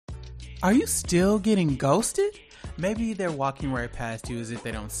Are you still getting ghosted? Maybe they're walking right past you as if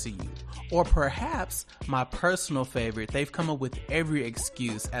they don't see you. Or perhaps, my personal favorite, they've come up with every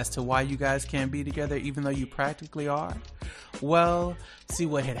excuse as to why you guys can't be together even though you practically are. Well, see,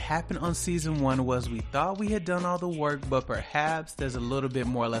 what had happened on season 1 was we thought we had done all the work, but perhaps there's a little bit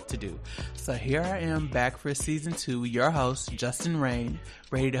more left to do. So here I am back for season 2, your host, Justin-Rayne,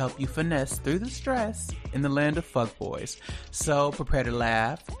 ready to help you finesse through the stress in the land of fuckboys. So prepare to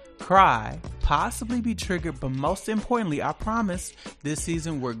laugh, cry, possibly be triggered, but most importantly, I promise this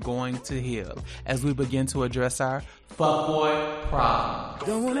season we're going to heal as we begin to address our fuckboy problem.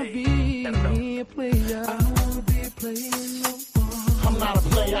 Don't wanna be a player. I don't wanna be a player no more. I'm not a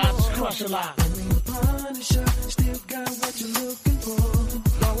player, I just crush a lot. I mean, Punisher, still got what you're looking for.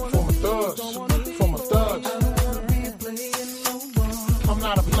 For my thugs, for my thugs. I don't wanna be a player no more. I'm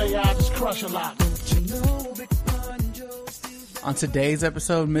not a player, I just crush a lot. Don't you know, Big Pun Joe still. On today's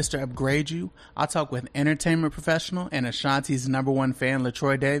episode, Mr. Upgrade You, I'll talk with entertainment professional and Ashanti's #1 fan,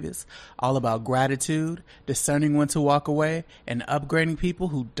 LeTroy Davis, all about gratitude, discerning when to walk away, and upgrading people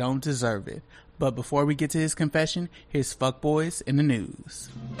who don't deserve it. But before we get to his confession, here's Fuckboys in the News.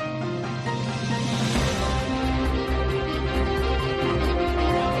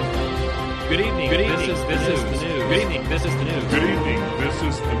 Good evening. This is the news. Good evening. This is the news. Good evening. This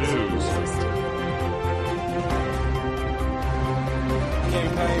is the news.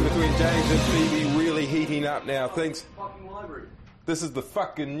 Campaign between James and Phoebe really heating up now. Things. This is the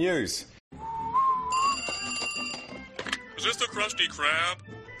fucking news. Is this the Krusty Krab?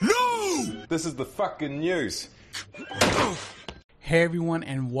 No! This is the fucking news. Hey everyone,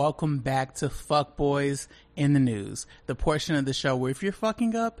 and welcome back to Fuckboys in the News, the portion of the show where if you're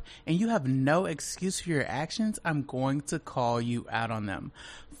fucking up and you have no excuse for your actions, I'm going to call you out on them.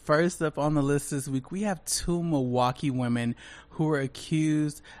 First up on the list this week, we have 2 Milwaukee women who were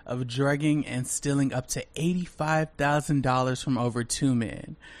accused of drugging and stealing up to $85,000 from over 2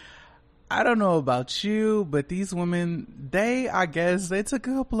 men. I don't know about you, but these women, I guess they took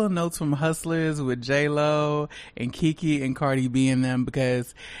a couple of notes from Hustlers with J-Lo and Kiki and Cardi B in them,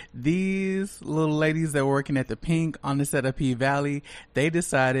 because these little ladies that were working at the Pink on the set of P-Valley, they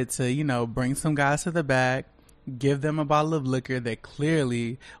decided to, bring some guys to the back, give them a bottle of liquor that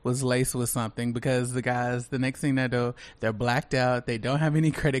clearly was laced with something, because the guys, the next thing they know, they're blacked out, they don't have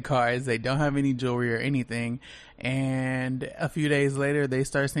any credit cards, they don't have any jewelry or anything, and a few days later they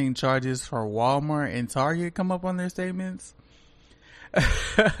start seeing charges for Walmart and Target come up on their statements.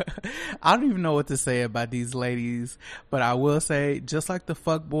 I don't even know what to say about these ladies, but I will say, just like the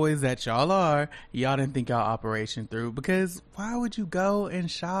fuck boys that y'all are, y'all didn't think y'all operation through, because why would you go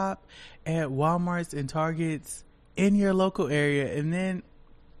and shop at Walmarts and Targets in your local area and then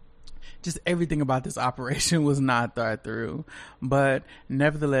just everything about this operation was not thought through? But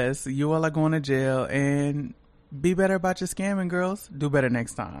nevertheless, you all are going to jail, and be better about your scamming, girls. Do better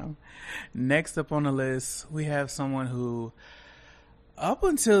next time. Next up on the list, we have someone who, up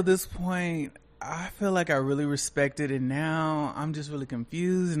until this point, I feel like I really respected, and now I'm just really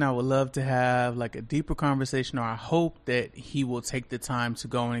confused, and I would love to have like a deeper conversation, or I hope that he will take the time to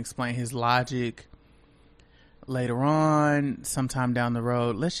go and explain his logic later on, sometime down the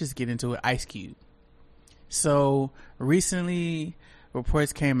road. Let's just get into it. Ice Cube. So recently,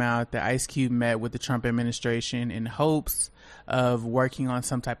 reports came out that Ice Cube met with the Trump administration in hopes of working on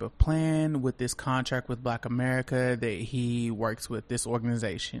some type of plan with this contract with Black America that he works with, this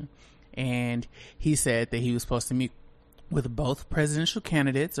organization. And he said that he was supposed to meet with both presidential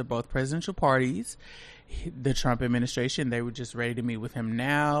candidates or both presidential parties. The Trump administration, they were just ready to meet with him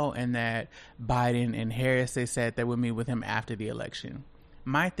now, and that Biden and Harris, they said they would meet with him after the election.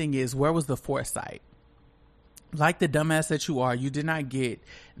 My thing is, where was the foresight? Like the dumbass that you are, you did not get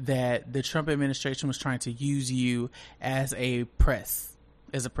that the Trump administration was trying to use you as a press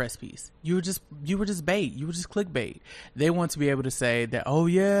piece. You were just bait. You were just clickbait. They want to be able to say that, oh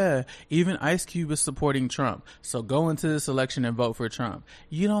yeah, even Ice Cube is supporting Trump, so go into this election and vote for Trump.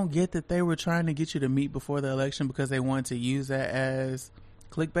 You don't get that they were trying to get you to meet before the election because they wanted to use that as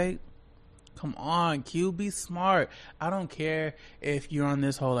clickbait? Come on, Q, be smart. I don't care if you're on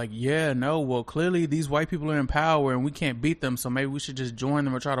this whole well, clearly these white people are in power and we can't beat them, so maybe we should just join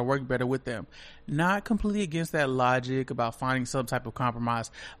them or try to work better with them. Not completely against that logic about finding some type of compromise,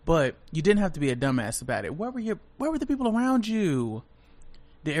 but you didn't have to be a dumbass about it. Where were the people around you?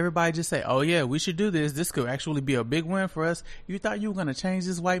 Did everybody just say, oh yeah, we should do this, this could actually be a big win for us? You thought you were going to change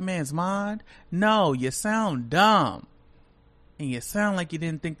this white man's mind? No, you sound dumb. And you sound like you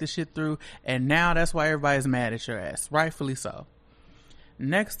didn't think this shit through, and now that's why everybody's mad at your ass. Rightfully so.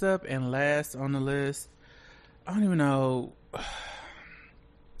 Next up and last on the list, I don't even know.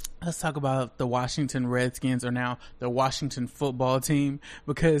 Let's talk about the Washington Redskins, or now the Washington football team,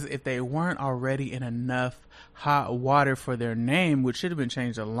 because if they weren't already in enough hot water for their name, which should have been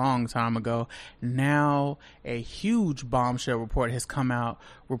changed a long time ago, now a huge bombshell report has come out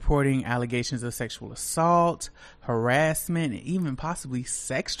reporting allegations of sexual assault, harassment, and even possibly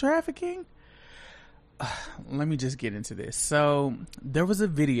sex trafficking. Let me just get into this. So there was a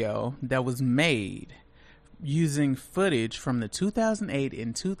video that was made using footage from the 2008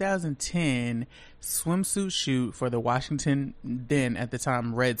 and 2010 swimsuit shoot for the Washington, then at the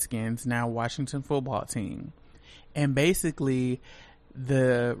time Redskins, now Washington football team. And basically,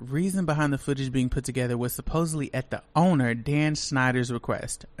 the reason behind the footage being put together was supposedly at the owner, Dan Snyder's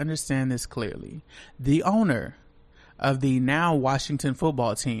request. Understand this clearly. The owner of the now Washington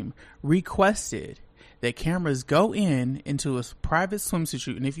football team requested that cameras go into a private swimsuit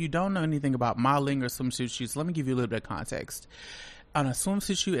shoot. And if you don't know anything about modeling or swimsuit shoots, let me give you a little bit of context. On a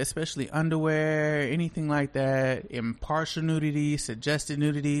swimsuit shoot, especially underwear, anything like that, impartial nudity, suggested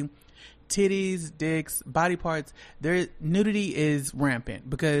nudity, titties, dicks, body parts, nudity is rampant,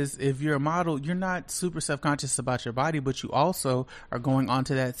 because if you're a model, you're not super self-conscious about your body, but you also are going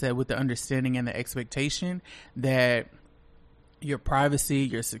onto that set with the understanding and the expectation that your privacy,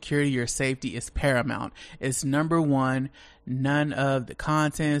 your security, your safety is paramount. It's number one. None of the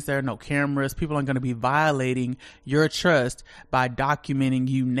contents, there are no cameras. People aren't going to be violating your trust by documenting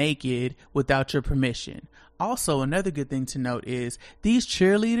you naked without your permission. Also, another good thing to note is these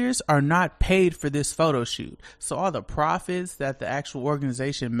cheerleaders are not paid for this photo shoot. So all the profits that the actual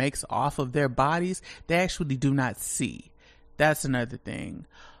organization makes off of their bodies, they actually do not see. That's another thing.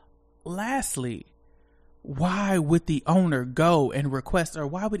 Lastly, why would the owner go and request, or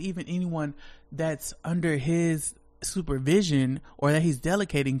why would even anyone that's under his supervision or that he's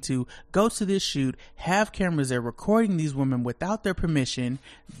delegating to go to this shoot, have cameras there recording these women without their permission,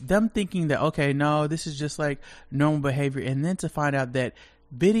 them thinking that, okay, no, this is just like normal behavior, and then to find out that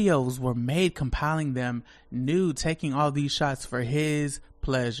videos were made compiling them nude, taking all these shots for his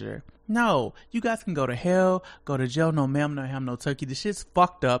pleasure. No, you guys can go to hell, go to jail. No ma'am, no ham, no turkey. This shit's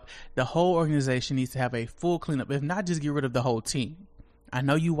fucked up. The whole organization needs to have a full cleanup, if not just get rid of the whole team. I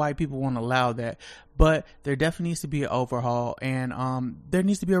know you white people won't allow that, but there definitely needs to be an overhaul, and there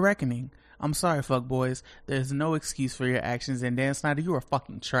needs to be a reckoning. I'm sorry, fuck boys. There's no excuse for your actions, and Dan Snyder, you are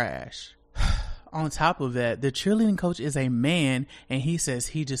fucking trash. On top of that, the cheerleading coach is a man, and he says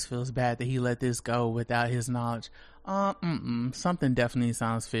he just feels bad that he let this go without his knowledge. Something definitely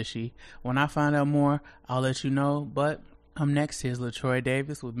sounds fishy. When I find out more, I'll let you know. But next, here's LeTroy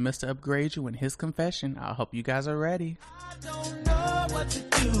Davis with Mr. Upgrade You and his confession. I hope you guys are ready. I don't know what to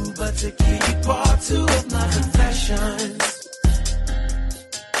do but to give you part two of my confessions.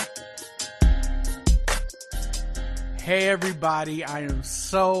 Hey everybody, I am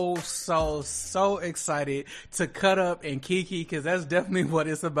so excited to cut up and kiki, because that's definitely what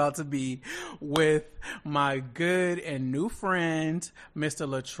it's about to be, with my good and new friend, Mr.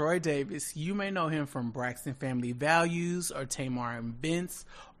 LeTroy Davis. You may know him from Braxton Family Values or Tamar and Vince,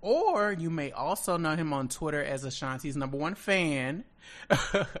 or you may also know him on Twitter as Ashanti's #1 fan.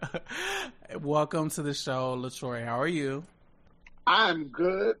 Welcome to the show, LeTroy. How are you? I'm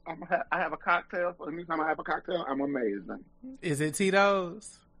good. I have a cocktail, so anytime I have a cocktail, I'm amazing. Is it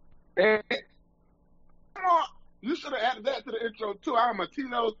Tito's? Come on. You should have added that to the intro, too. I'm a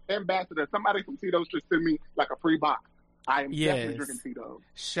Tito's ambassador. Somebody from Tito's should send me like a free box. I am definitely drinking Tito's.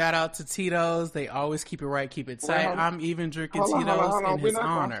 Shout out to Tito's. They always keep it right, keep it tight. I'm even drinking Tito's in his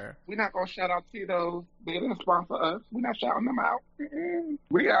honor. We're not going to shout out Tito's. They didn't sponsor us. We're not shouting them out.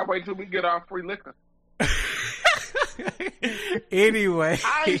 We got to wait till we get our free liquor. Anyway,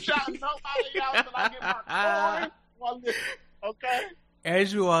 I ain't shouting nobody out till I get my coin. Okay?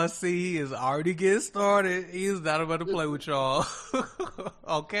 As you all see, he is already getting started. He is not about to play with y'all.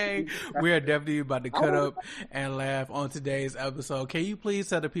 Okay? We are definitely about to cut up and laugh on today's episode. Can you please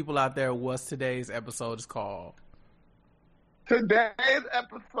tell the people out there what today's episode is called? Today's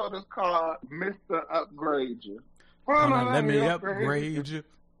episode is called Mr. Upgrade You. Hold on, let me upgrade you.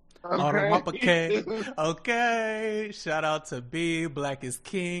 Okay. Okay. Shout out to B. Black is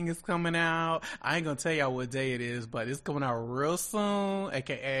King is coming out. I ain't gonna tell y'all what day it is, but it's coming out real soon,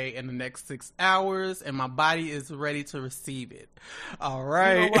 aka in the next 6 hours, and my body is ready to receive it. All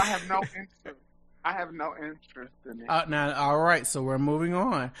right. You know, I have no interest in it. Now, all right. So we're moving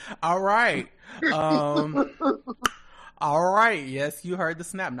on. All right. All right. Yes, you heard the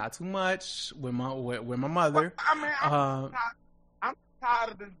snap. Not too much with my mother. I mean, I'm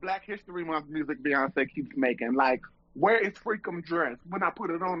tired of this Black History Month music Beyonce keeps making. Like, where is Freakum dress? When I put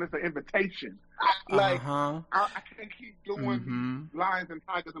it on, it's an invitation. I can't keep doing lions and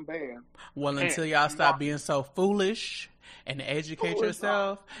tigers and bears. Well, until y'all stop being so foolish and educate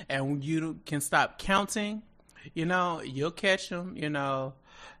yourself, and you can stop counting, you'll catch them, you'll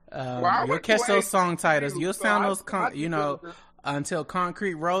catch those song titles. You'll sound those, until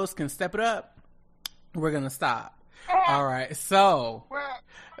Concrete Rose can step it up, we're going to stop. All right, so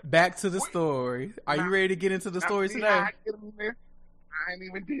back to the story. Are you ready to get into the story today? I ain't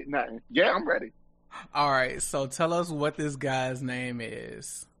even did nothing. Yeah, I'm ready. All right, so tell us what this guy's name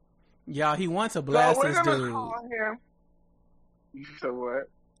is. Y'all, he wants to blast this dude. So what?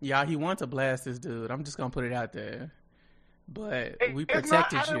 Y'all, he wants to blast this dude. I'm just going to put it out there. But we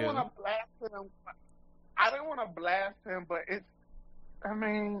protected you. I didn't want to blast him, but it's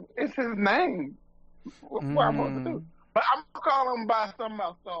his name. What am I supposed to do? But I'm going to call him by something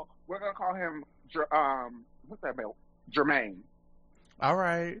else. So we're going to call him, what's that about? Jermaine. All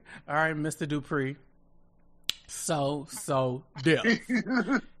right, Mr. Dupree. So deaf.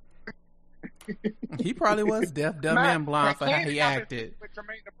 He probably was deaf, dumb, and blind for how he acted.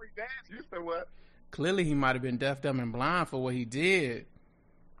 Jermaine Dupree dance. You said what? Clearly, he might have been deaf, dumb, and blind for what he did.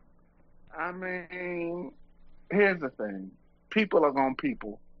 Here's the thing. People are gonna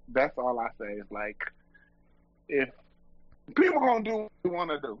people. That's all I say. Is like, if people gonna do what they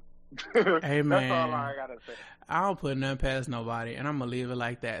want to do. Hey, man. That's all I gotta say. I don't put nothing past nobody, and I'm gonna leave it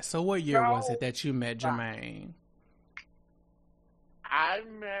like that. So, what year was it that you met Jermaine? I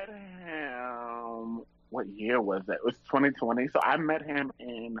met him. What year was that? It was 2020. So I met him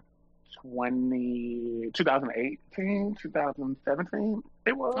in 2018, 2017.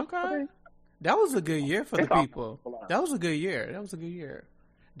 It was okay. That was a good year for the people. That was a good year.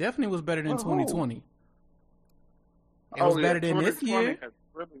 Definitely was better than 2020. It was better than this year.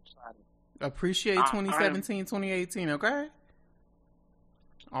 Really exciting. Appreciate 2017, 2018, okay?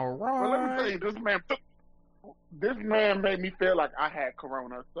 All right. Well, let me tell you, this man made me feel like I had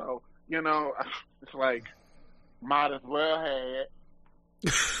corona. So, it's like, might as well have.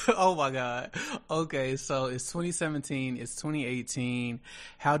 Oh, my God. Okay, so it's 2017, it's 2018.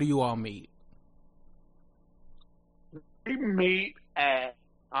 How do you all meet? We meet at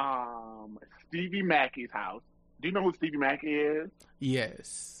Stevie Mackey's house. Do you know who Stevie Mackey is?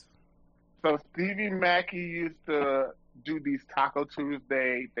 Yes. So Stevie Mackey used to do these Taco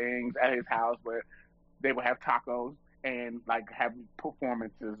Tuesday things at his house where they would have tacos and like have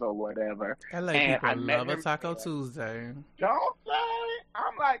performances or whatever. LA people love a Taco Tuesday. Don't say.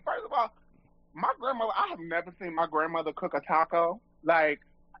 I'm like, first of all, my grandmother, I have never seen my grandmother cook a taco. Like,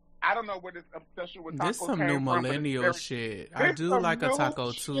 I don't know where this obsession with tacos This some came new from, millennial shit. I do like a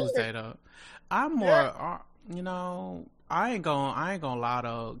Taco Tuesday though. I'm more, I ain't gonna lie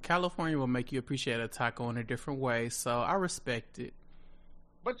though. California will make you appreciate a taco in a different way, so I respect it.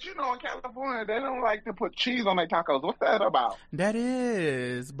 But in California, they don't like to put cheese on their tacos. What's that about? That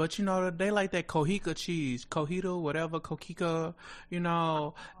is, but they like that Cohica cheese, Cojito, whatever, Coquica.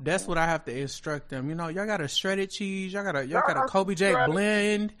 That's what I have to instruct them. Y'all got a shredded cheese, y'all got a Kobe Jack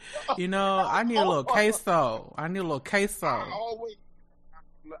blend. I need a little queso. I'm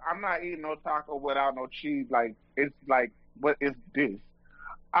not eating no taco without no cheese. Like, it's like, what is this?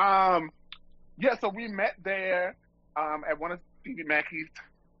 So we met there at one of Stevie Mackey's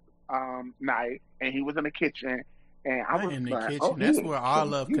night, and he was in the kitchen, and I was in the like, kitchen. That's where all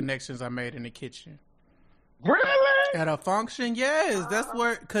love connections are made, in the kitchen. Really? At a function, yes. That's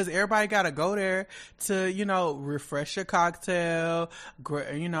where, because everybody got to go there to, refresh a cocktail,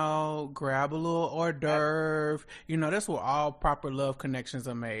 grab a little hors d'oeuvre. That's where all proper love connections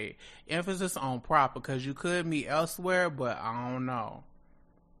are made. Emphasis on proper, because you could meet elsewhere, but I don't know.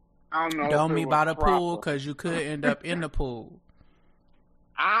 Don't meet by the pool, because you could end up in the pool.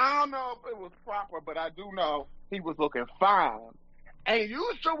 I don't know if it was proper, but I do know he was looking fine. And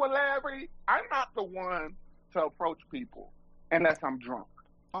usually with Larry, I'm not the one to approach people unless I'm drunk.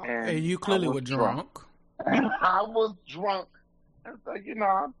 And you clearly were drunk. I was drunk. And so,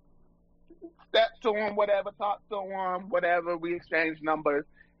 stepped to him, whatever, talked to him, whatever. We exchanged numbers.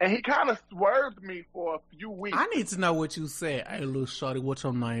 And he kind of swerved me for a few weeks. I need to know what you said. Hey, little shorty, what's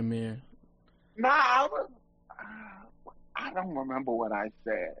your name, man? Nah, I don't remember what I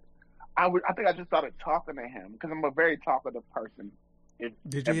said. I think I just started talking to him because I'm a very talkative person.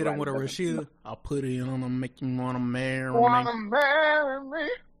 Did you hit him with a Rashida? I'll put it on him, make him want to marry me. Want to marry me?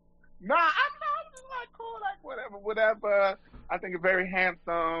 Nah, I'm not just like cool, like whatever. I think you're very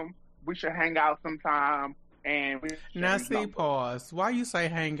handsome. We should hang out sometime. And now see, pause. Why you say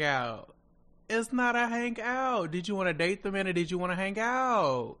hang out? It's not a hang out. Did you want to date the man or did you want to hang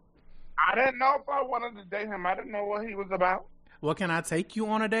out? I didn't know if I wanted to date him. I didn't know what he was about. Well, can I take you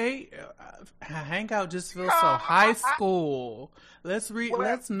on a date? Hangout just feels so high school. Let's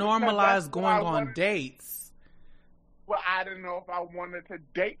normalize going on dates. Well, I didn't know if I wanted to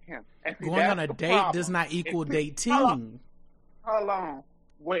date him. And see, going on a date problem. does not equal dating. Hold on.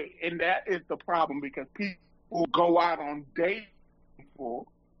 Wait, and that is the problem because people go out on dates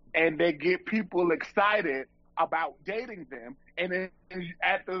and they get people excited about dating them, and then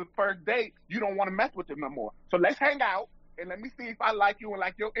at the first date, you don't want to mess with them no more. So let's hang out, and let me see if I like you and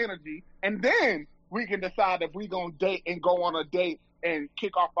like your energy, and then we can decide if we're going to date and go on a date and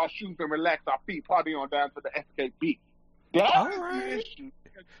kick off our shoes and relax our feet, party on down to the SKB. That's the issue.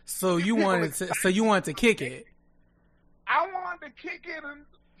 So you wanted to kick it. I wanted to kick it and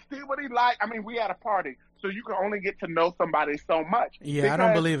see what he like. I mean, we had a party, so you can only get to know somebody so much. Yeah, I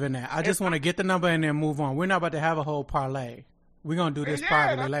don't believe in that. I just want to get the number and then move on. We're not about to have a whole parlay. We're going to do this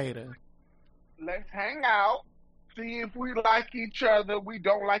privately later. Let's hang out, see if we like each other. We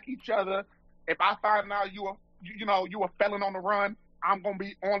don't like each other. If I find out you a felon on the run, I'm going to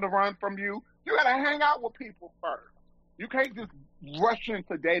be on the run from you. You got to hang out with people first. You can't just rush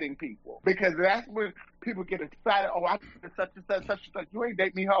into dating people because that's when people get excited. Oh, I did such and such, such and such. You ain't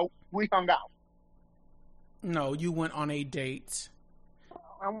date me, ho. We hung out. No, you went on a date.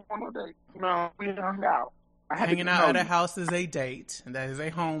 I went on a date. No, we hung out. Hanging out at a house is a date. That is a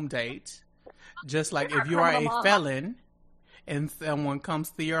home date. Just like if you are a felon and someone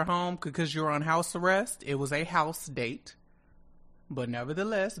comes to your home because you're on house arrest, it was a house date. But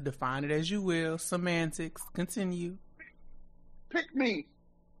nevertheless, define it as you will. Semantics. Continue. Pick me.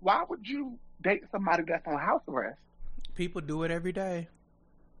 Why would you date somebody that's on house arrest? People do it every day.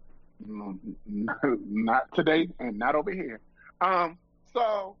 No, not today and not over here.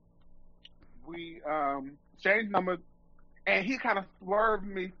 So we changed numbers, and he kind of swerved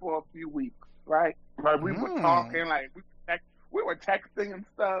me for a few weeks, right? Like we were talking, like we were texting and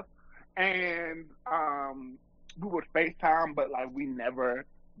stuff, and we would FaceTime, but like we never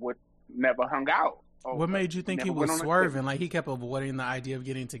hung out. What made you think he was swerving? Like he kept avoiding the idea of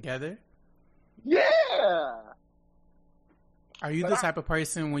getting together? Yeah. Are you the type of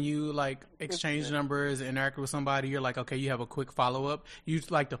person when you like exchange numbers, interact with somebody, you're like, okay, you have a quick follow up. You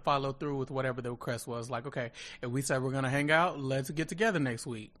just like to follow through with whatever the request was. Like, okay, if we said we're gonna hang out, let's get together next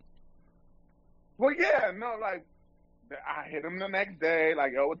week. Well, yeah, no, like I hit him the next day,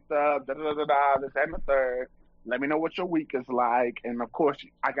 like, yo, what's up? Da da da da. This and the third. Let me know what your week is like. And of course,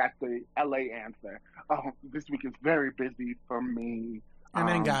 I got the LA answer. Oh, this week is very busy for me. And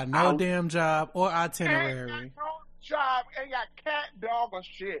ain't got no damn job or itinerary. Ain't got no job, ain't got cat, dog, or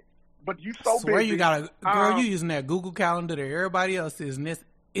shit. But you so busy. Swear you got a girl. You using that Google Calendar that everybody else is, and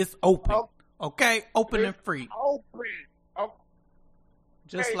it's open. Okay, open and free. Open. Okay,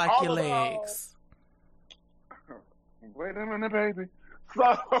 just like your legs. Wait a minute, baby.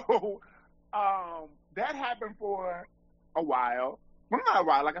 So, that happened for a while. Well, not a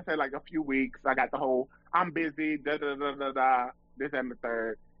while. Like I said, like a few weeks. I got the whole I'm busy. Da da da da da. This and the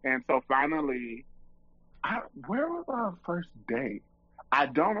third. And so finally. Where was our first date? I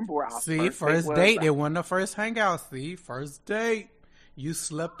don't remember where our first date. It wasn't the first hangout. See, first date. You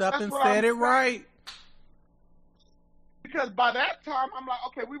slipped up and said it right. Because by that time, I'm like,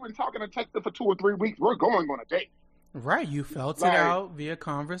 okay, we've been talking and texting for 2 or 3 weeks. We're going on a date. Right. You felt it out via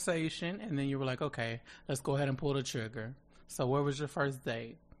conversation, and then you were like, okay, let's go ahead and pull the trigger. So where was your first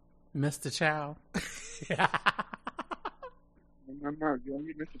date? Mr. Chow? No, you don't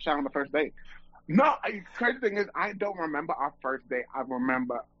meet Mr. Chow on the first date. No, the crazy thing is I don't remember our first date. I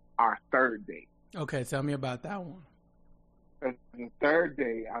remember our third date. Okay, tell me about that one. The third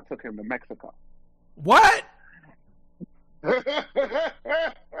day, I took him to Mexico. What? I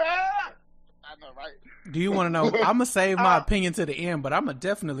know, right? Do you want to know? I'm going to save my opinion to the end, but I'm going to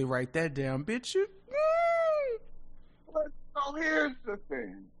definitely write that down, bitch. So here's the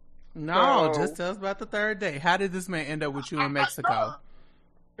thing. No, just tell us about the third day. How did this man end up with you in Mexico?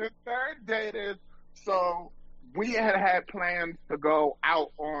 The third date is, so we had plans to go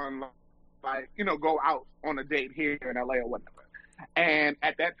out on, go out on a date here in LA or whatever. And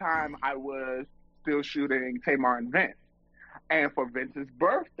at that time, I was still shooting Tamar and Vince. And for Vince's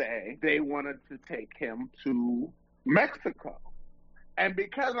birthday, they wanted to take him to Mexico. And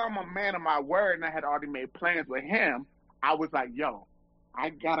because I'm a man of my word and I had already made plans with him, I was like, yo,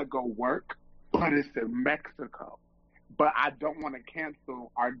 I gotta go work, but it's in Mexico. But I don't want to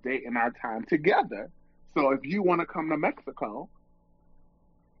cancel our date and our time together. So if you want to come to Mexico,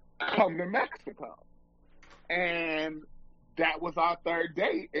 come to Mexico. And that was our third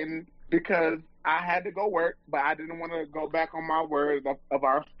date, and because I had to go work, but I didn't want to go back on my word of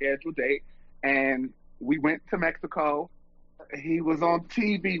our scheduled date, and we went to Mexico. He was on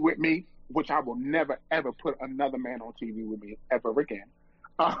TV with me, which I will never ever put another man on TV with me ever again.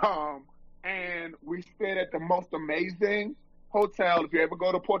 And we stayed at the most amazing hotel. If you ever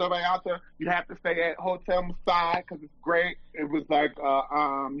go to Puerto Vallarta, you have to stay at Hotel Masai because it's great. It was like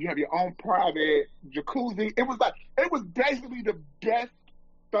you have your own private jacuzzi. It was basically the best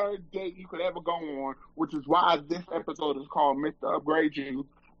third date you could ever go on, which is why this episode is called Mr. Upgrade You,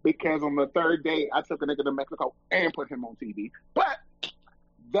 because on the third date I took a nigga to Mexico and put him on TV. But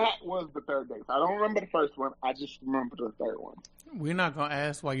that was the third date. So I don't remember the first one. I just remember the third one. We're not going to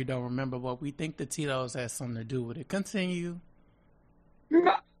ask why you don't remember, but we think the Tito's has something to do with it. Continue.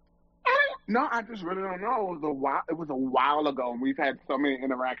 No, I just really don't know. It was a while ago, and we've had so many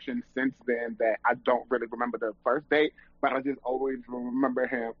interactions since then that I don't really remember the first date, but I just always remember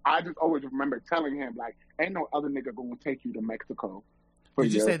him. I just always remember telling him, like, ain't no other nigga going to take you to Mexico.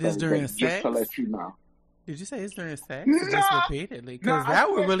 Did you say this during sex? Just to let you know. Did you say it's during sex? No. Just repeatedly? Because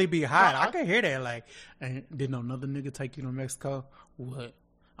that would really be hot. No, I can hear that. Like, did no another nigga take you to Mexico? What?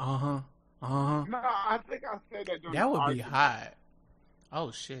 No, I think I said that during that would argument. be hot.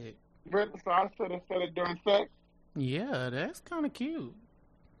 Oh, shit. Really? So I should have said it during sex? Yeah, that's kind of cute.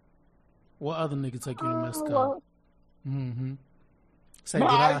 What other nigga take you to Mexico? Say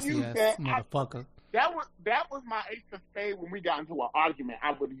gracias, motherfucker. That was my ace of spade when we got into an argument.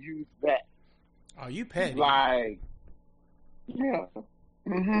 I would use that. Oh, you petty. Like, yeah.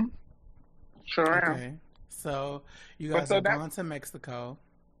 Sure am. Okay. So, you guys are going to Mexico.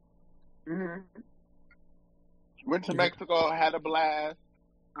 Went to Mexico, had a blast.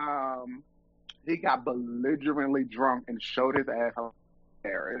 He got belligerently drunk and showed his ass on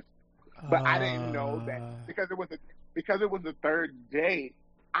Paris. But I didn't know that because it was the third date.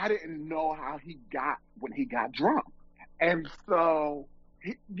 I didn't know how he got when he got drunk, and so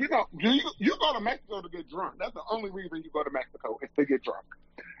you go to Mexico to get drunk. That's the only reason you go to Mexico is to get drunk.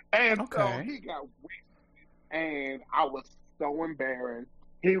 And so he got wasted, and I was so embarrassed.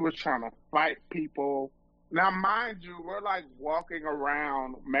 He was trying to fight people. Now, mind you, we're like walking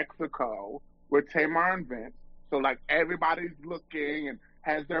around Mexico with Tamar and Vince. So like everybody's looking and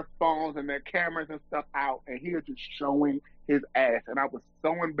has their phones and their cameras and stuff out, and he was just showing his ass, and I was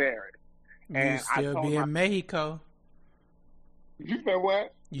so embarrassed. You still be in Mexico. You said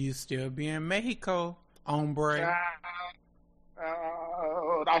what? You still be in Mexico, hombre.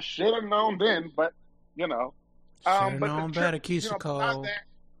 I should have known then, but you know. Should have known better, Keisha Cole.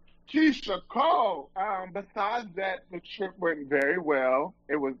 Keisha Cole. Besides that, the trip went very well.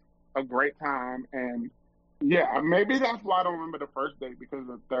 It was a great time, and yeah, maybe that's why I don't remember the first date, because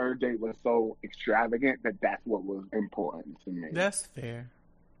the third date was so extravagant that's what was important to me. That's fair.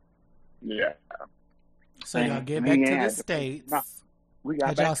 Yeah. So y'all get back to the States.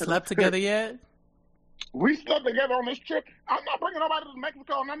 Had y'all slept together yet? We slept together on this trip. I'm not bringing nobody to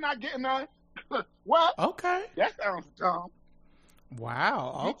Mexico, and I'm not getting none. What? Okay. That sounds dumb.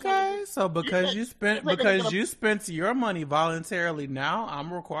 Wow. Okay. So because you spent your money voluntarily, now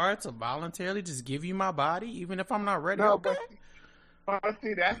I'm required to voluntarily just give you my body, even if I'm not ready. No, okay. But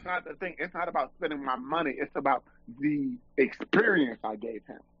see, that's not the thing. It's not about spending my money. It's about the experience I gave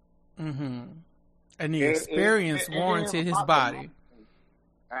him. Mm-hmm. And the experience warranted his body.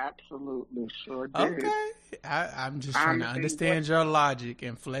 Absolutely, sure did. Okay. I'm just trying to understand your logic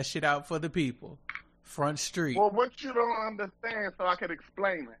and flesh it out for the people. Front Street. Well, what you don't understand, so I can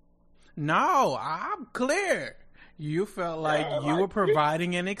explain it. No, I'm clear. You felt like you were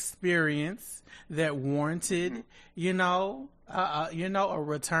providing an experience that warranted, a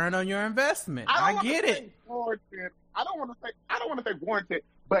return on your investment. I get it. Warranted. I don't want to say warranted,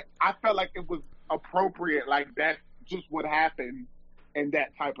 but I felt like it was appropriate. Like that's just what happened in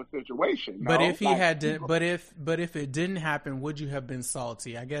that type of situation. No? But if he had to, but if it didn't happen, would you have been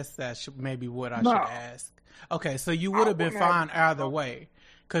salty? I guess that's maybe what I should ask. Okay, so you would have been fine either way.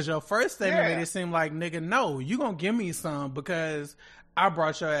 Because your first statement made it seem like, nigga, no, you gonna give me some because I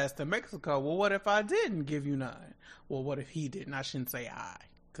brought your ass to Mexico. Well, what if I didn't give you none? Well, what if he didn't? I shouldn't say I,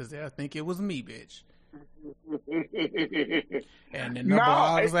 because they'll think it was me, bitch. And then the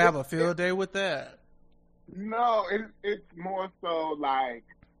blogs will have a field day with that. No, it's more so like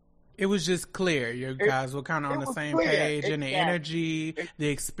it was just clear. You guys were kind of on the same page, and the energy, the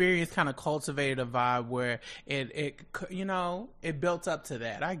experience kind of cultivated a vibe where it built up to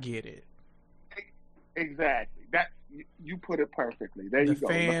that. I get it. Exactly. you put it perfectly. There The you go.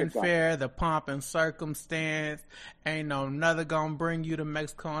 fanfare, the pomp and circumstance. Ain't no another gonna bring you to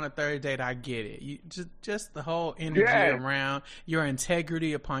Mexico on a third date. I get it. You just the whole energy around your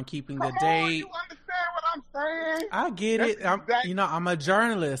integrity upon keeping the date. You understand what I'm saying? I get it. I'm a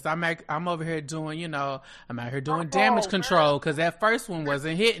journalist. I'm over here doing, I'm out here doing damage control because that first one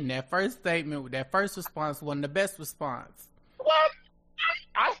wasn't hitting. That first statement, that first response wasn't the best response. Well,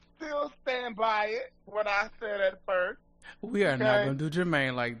 I still stand by it. What I said at first. We are not going to do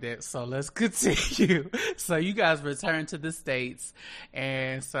Jermaine like that, so let's continue. So you guys return to the States,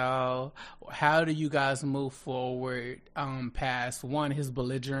 and so how do you guys move forward past, one, his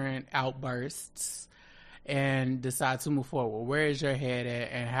belligerent outbursts, and decide to move forward? Where is your head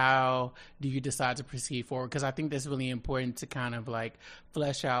at, and how do you decide to proceed forward? Because I think that's really important to kind of like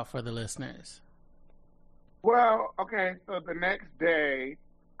flesh out for the listeners. Well, okay, so the next day,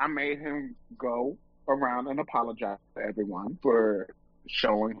 I made him go around and apologize to everyone for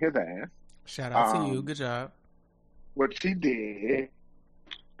showing his ass. Shout out to you. Good job. Which he did.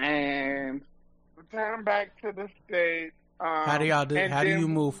 And return back to the States. How do y'all do? How do you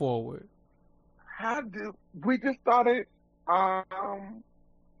move forward? We just started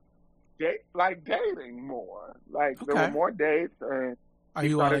dating more. Like there were more dates. And are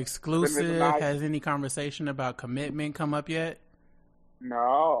you all exclusive? Has any conversation about commitment come up yet?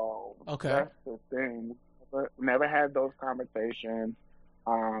 No. Okay. That's the thing. Never had those conversations.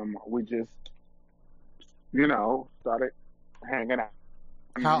 We just, started hanging out.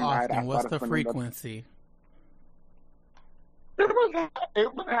 How often? What's the frequency?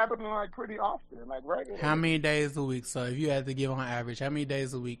 It was happening like pretty often, like regularly. How many days a week? So if you had to give on average, how many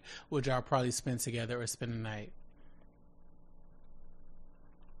days a week would y'all probably spend together or spend a night?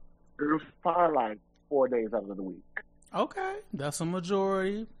 It was probably like 4 days out of the week. Okay, that's a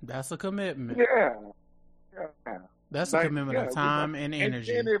majority. That's a commitment. Yeah. That's a commitment of time and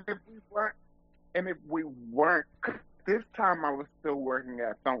energy. And if we weren't, this time I was still working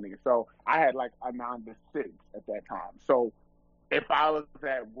at Sony, so I had like a 9 to 6 at that time. So if I was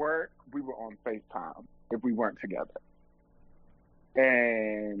at work, we were on FaceTime if we weren't together.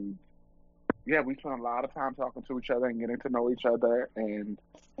 And yeah, we spent a lot of time talking to each other and getting to know each other and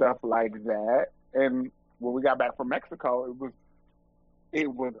stuff like that. And when we got back from Mexico,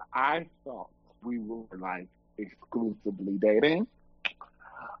 I thought we were like exclusively dating.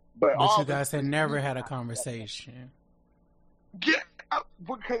 But you guys had never had a conversation. Yeah,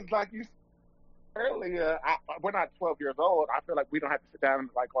 because like you said earlier, we're not 12 years old. I feel like we don't have to sit down and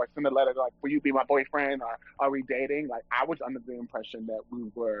or send a letter will you be my boyfriend or are we dating? Like I was under the impression that we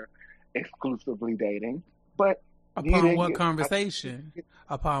were exclusively dating. But upon what conversation?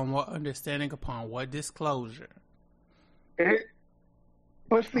 Upon what understanding? Upon what disclosure?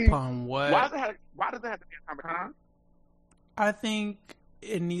 But see, upon what? Why does it have to be a conversation? I think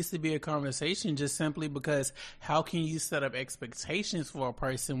it needs to be a conversation just simply because how can you set up expectations for a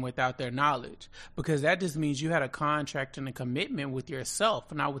person without their knowledge? Because that just means you had a contract and a commitment with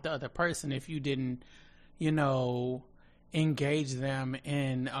yourself, not with the other person, if you didn't, engage them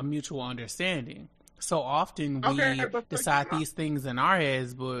in a mutual understanding. So often we decide these things in our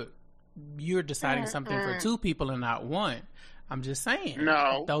heads, but you're deciding something for two people and not one. I'm just saying.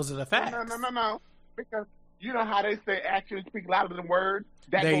 No. Those are the facts. No. Because you know how they say actions speak louder than words?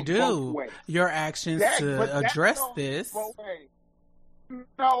 They do. Your actions to address this.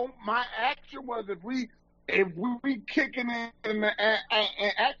 No, my action was if we kicking in and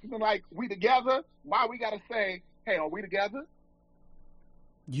acting like we together, why we got to say, hey, are we together?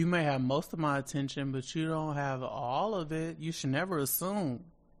 You may have most of my attention, but you don't have all of it. You should never assume.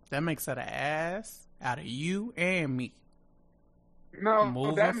 That makes it an ass out of you and me.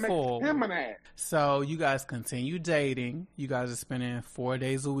 No, that makes him an ass. So you guys continue dating. You guys are spending 4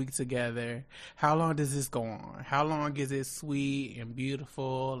 days a week together. How long does this go on? How long is it sweet and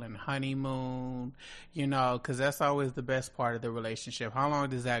beautiful and honeymoon? Because that's always the best part of the relationship. How long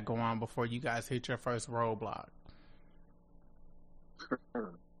does that go on before you guys hit your first roadblock?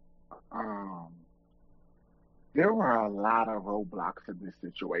 There were a lot of roadblocks in this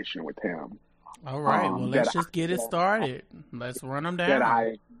situation with him. All right, well, let's just get it started. Let's run them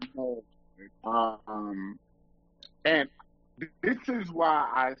down. And this is why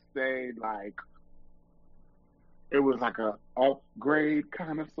I say, it was like a upgrade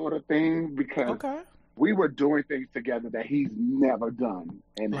kind of sort of thing, because we were doing things together that he's never done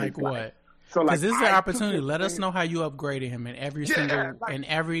in his life. What? So, because this is an opportunity. Let us know how you upgraded him in every in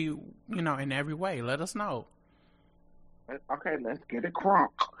every way. Let us know. Okay, let's get it crunk.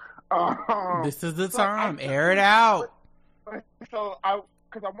 This is the time. Air it out. So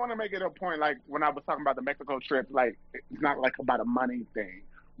because I want to make it a point, like when I was talking about the Mexico trip, like it's not like about a money thing,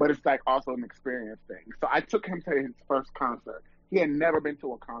 but it's like also an experience thing. So I took him to his first concert. He had never been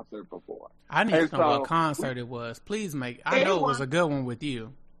to a concert before. I need to know what concert it was. Please make. I know it was a good one with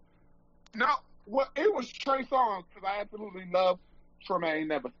you. No, well, it was Trey Songz because I absolutely love Tremaine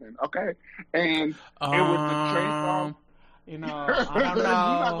Neverson. Okay, and it was the Trey Songz. You know, I don't know. You're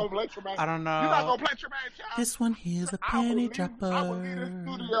not gonna play Tremaine. I don't know. You're not gonna play Tremaine, child. This one here's a penny dropper. I will leave the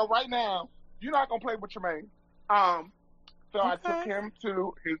studio right now. You're not gonna play with Tremaine. So I took him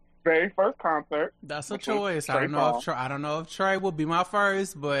to his very first concert. That's a choice. I don't know if Trey will be my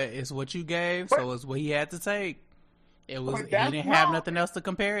first, but it's what you gave, so it's what he had to take. It was he didn't have nothing else to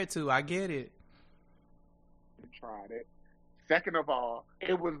compare it to. I get it. He tried it. Second of all,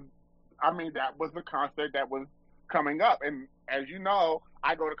 that was the concert that was coming up, and as you know,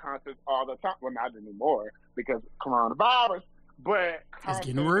 I go to concerts all the time. Well, not anymore because coronavirus, but it's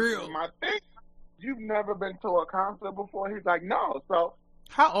getting real. My thing. You've never been to a concert before? He's like, no. So,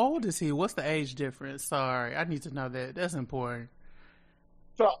 how old is he? What's the age difference? Sorry, I need to know that. That's important.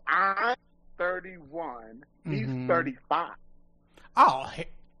 So I'm 31. He's 35. Oh,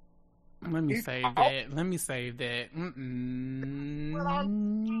 let me save that. Let me save that.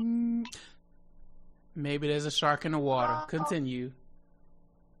 Maybe there's a shark in the water. Continue.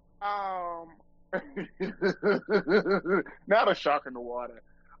 Not a shark in the water.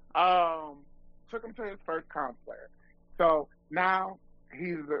 Took him to his first concert. So now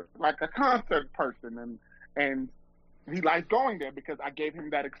he's like a concert person, and he likes going there because I gave him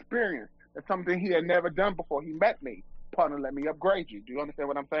that experience. It's something he had never done before he met me. Partner, let me upgrade you. Do you understand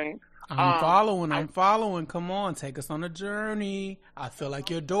what I'm saying? I'm following. Come on, take us on a journey. I feel like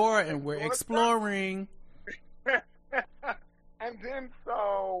your door, and we're exploring. And then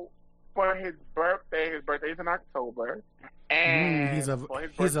so for his birthday's in October, and he's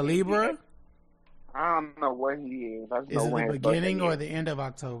a Libra. I don't know what he is. Is it the beginning or the end of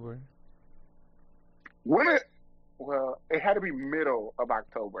October? It had to be middle of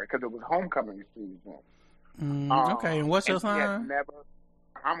October because it was homecoming season. Okay, and what's your sign?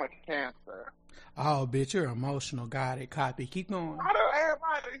 I'm a Cancer. Oh, bitch, you're emotional. Got it. Copy. Keep going.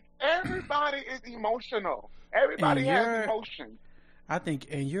 Everybody is emotional. Everybody has emotions. I think,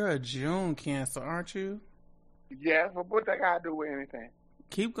 and you're a June Cancer, aren't you? Yes, but what that got to do with anything?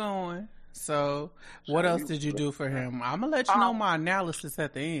 Keep going. So, what else did you do for him? I'm going to let you know my analysis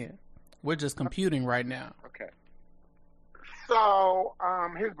at the end. We're just computing right now. Okay. So,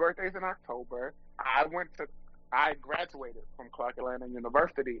 his birthday's in October. I graduated from Clark Atlanta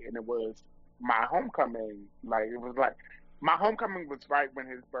University, and it was my homecoming. My homecoming was right when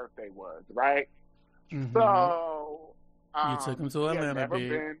his birthday was, right? Mm-hmm. So, you took him to Atlanta,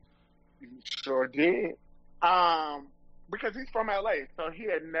 bitch. Sure did. Because he's from LA, so he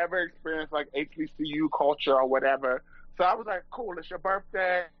had never experienced like HBCU culture or whatever. So I was like, cool, it's your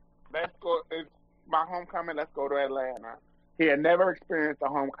birthday. Let's go. It's my homecoming. Let's go to Atlanta. He had never experienced a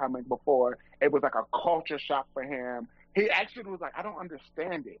homecoming before. It was like a culture shock for him. He actually was like, I don't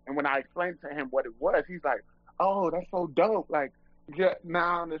understand it. And when I explained to him what it was, he's like, oh, that's so dope. Like,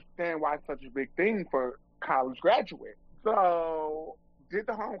 now I understand why it's such a big thing for college graduates. So did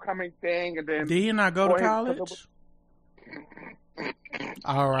the homecoming thing, and then... Did he not go to college?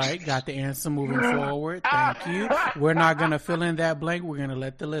 All right, got the answer moving forward. Thank you. We're not going to fill in that blank. We're going to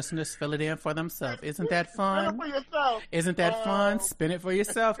let the listeners fill it in for themselves. Isn't that fun? Spin it for yourself. Isn't that fun? Spin it for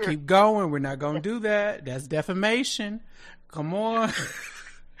yourself. Keep going. We're not going to do that. That's defamation. Come on.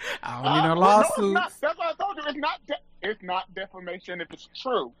 I don't need no lawsuits. No, that's what I told you. It's not defamation if it's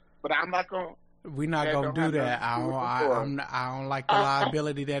true. But I'm not going to. We're not going to do that. I don't like the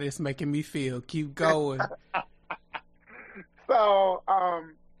liability that it's making me feel. Keep going. So,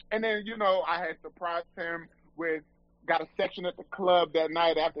 and then, I had surprised him got a section at the club that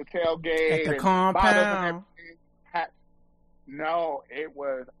night after tailgate. At the compound? No, it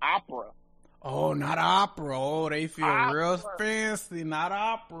was opera. Oh, not opera. Oh, they feel real fancy. Not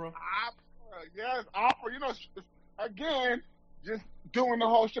opera. Opera, yes, opera. Again, just doing the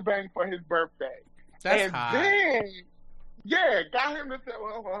whole shebang for his birthday. That's high. Then, got him to say,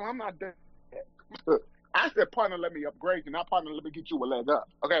 well, I'm not done yet. I said, partner, let me upgrade you. Not partner, let me get you a leg up.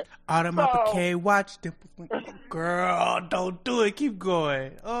 Okay? Okay, watch the... Girl, don't do it. Keep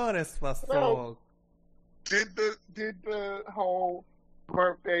going. Oh, that's my song. Did the whole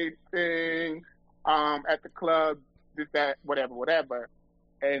birthday thing at the club, did that, whatever.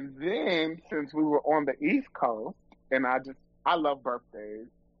 And then, since we were on the East Coast, and I love birthdays,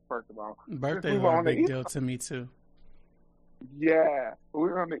 first of all. Birthdays are a big deal to me, too. Yeah, we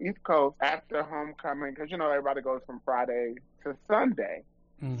were on the East Coast after homecoming because everybody goes from Friday to Sunday.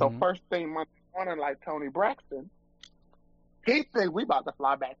 Mm-hmm. So first thing Monday morning, like Tony Braxton, he think we about to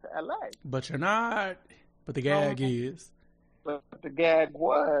fly back to LA. But you're not. But the gag is. But the gag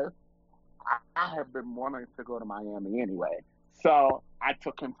was, I have been wanting to go to Miami anyway. So I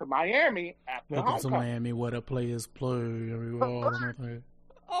took him to Miami after Welcome homecoming. to Miami, where the players play.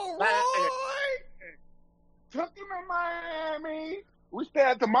 All right. Took him to Miami. We stayed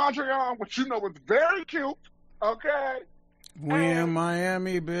at the Montreal, which you know was very cute. Okay. We in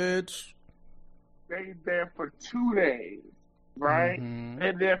Miami, bitch. Stayed there for 2 days, right? Mm-hmm.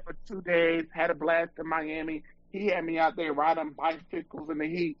 Stayed there for 2 days, had a blast in Miami. He had me out there riding bicycles in the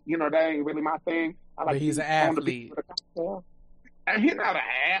heat. You know, that ain't really my thing. I like But he's an athlete. And he's not an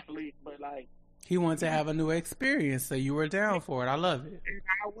athlete, but like... He wanted to have a new experience, so you were down for it. I love it. And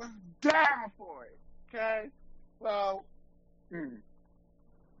I was down for it, okay? So...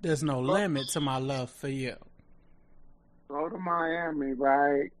 There's no limit to my love for you. Go to Miami,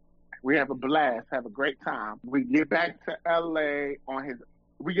 right? We have a blast, have a great time. We get back to LA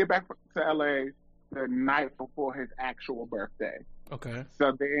the night before his actual birthday. Okay.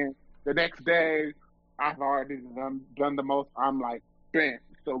 So then the next day, I've already done the most. I'm like bent.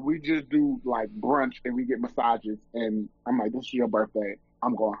 So we just do like brunch and we get massages. And I'm like, this is your birthday.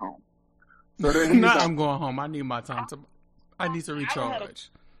 I'm going home. So then he's like, I'm going home. I need my time to. I need to recharge.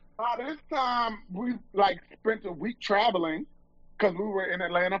 By this time, we like spent a week traveling because we were in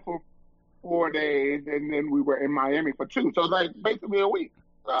Atlanta for 4 days and then we were in Miami for 2. So it's like basically a week.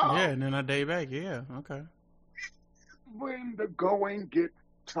 So, yeah, and then a day back. Yeah, okay. When the going gets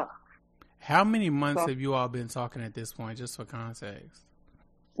tough. How many months have you all been talking at this point, just for context?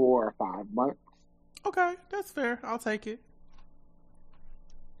 4 or 5 months. Okay, that's fair. I'll take it.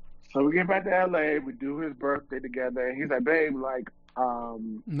 So we get back to LA, we do his birthday together, and he's like, babe, like,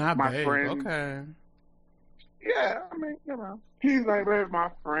 not my babe, friends. okay. Yeah, I mean, you know. He's like, babe, my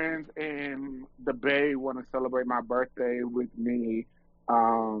friends and the babe want to celebrate my birthday with me.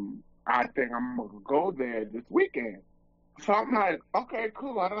 I think I'm going to go there this weekend. So I'm like, okay,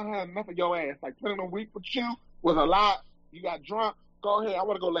 cool. I don't have enough of your ass. Like, spending a week with you was a lot. You got drunk. Go ahead. I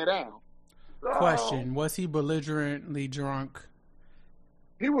want to go lay down. So, question, was he belligerently drunk?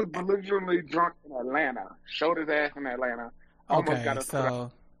 He was belligerently drunk in Atlanta. Showed his ass in Atlanta.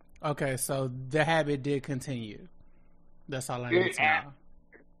 Okay, so the habit did continue. That's all I need to know.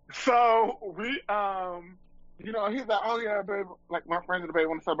 So we, you know, he's like, oh yeah, babe, like my friends in the Bay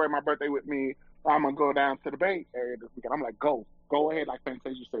want to celebrate my birthday with me. So I'm gonna go down to the Bay area this weekend. I'm like, go ahead, like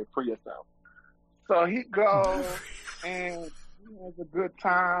Fantasia said, free yourself. So he goes and he has a good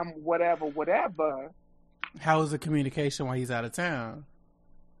time, whatever. How was the communication while he's out of town?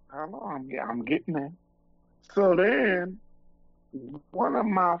 I don't know. I'm getting it. So then, one of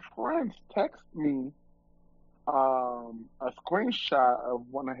my friends texted me a screenshot of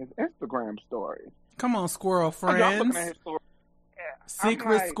one of his Instagram stories. Come on, squirrel friends. Y'all looking at his story. Yeah.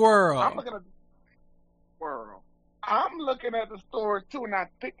 Secret squirrel. I'm looking at the squirrel. I'm looking at the story too, not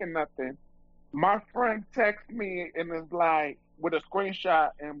thinking nothing. My friend texted me and was like, with a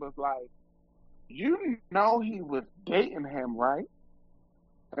screenshot, and was like, you know he was dating him, right?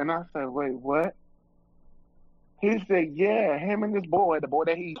 And I said, wait, what? He said, yeah, him and this boy, the boy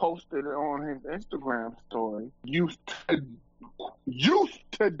that he posted on his Instagram story, used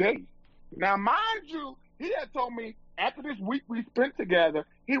to date. Now, mind you, he had told me after this week we spent together,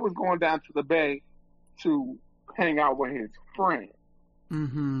 he was going down to the Bay to hang out with his friend.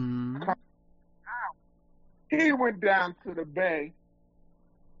 Mm-hmm. He went down to the Bay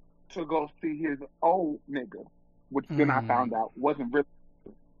to go see his old nigga, which then I found out wasn't really.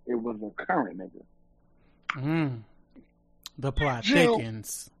 It was a current nigga. The plot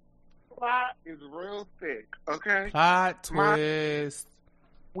thickens. Plot is real thick, okay? Plot twist.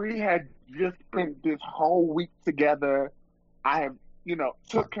 We had just spent this whole week together. I have,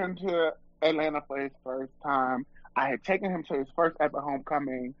 took him to Atlanta for his first time. I had taken him to his first ever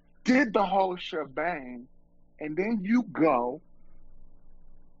homecoming, did the whole shebang, and then you go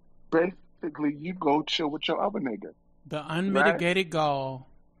chill with your other nigga. The unmitigated gall.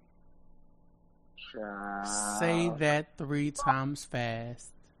 Child. Say that 3 times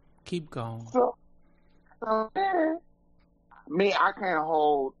fast. Keep going. So then, I can't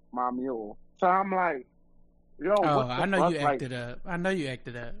hold my mule. So I'm like, yo, what the I know fuck? You acted up. I know you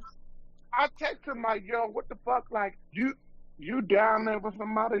acted up. I text him like, yo, what the fuck? Like, you down there with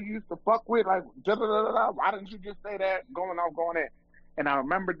somebody you used to fuck with? Like, da-da-da-da-da. Why didn't you just say that? Going in. And I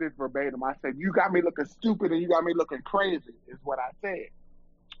remember this verbatim. I said, you got me looking stupid and you got me looking crazy, is what I said.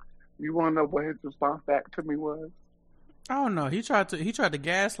 You want to know what his response back to me was? I don't know. He tried to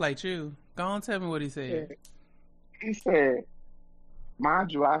gaslight you. Go on, tell me what he said. He said,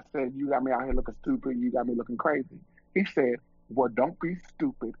 mind you, I said, you got me out here looking stupid, you got me looking crazy. He said, well, don't be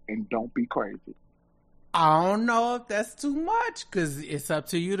stupid and don't be crazy. I don't know if that's too much, because it's up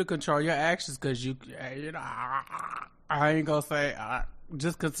to you to control your actions, because you know, I ain't gonna say,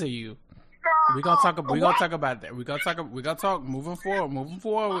 just continue. We gonna talk about that. We gonna talk moving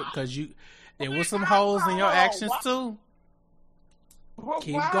forward, because there was some holes in your actions too.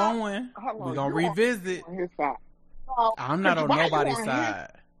 Keep going. We're gonna revisit. I'm not on nobody's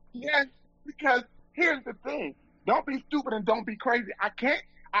side. Yes, because here's the thing: don't be stupid and don't be crazy. I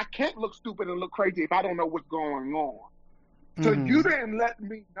can't look stupid and look crazy if I don't know what's going on. So you didn't let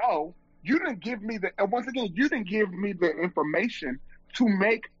me know. You didn't give me once again, you didn't give me the information to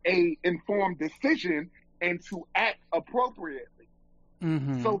make a informed decision and to act appropriately.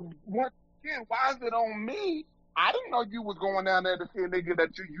 So once again, why is it on me? I didn't know you was going down there to see a nigga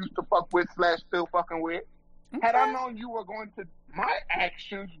that you used to fuck with / still fucking with. Okay. Had I known you were going to, my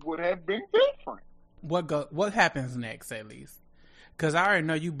actions would have been different. What happens next, at least? Because I already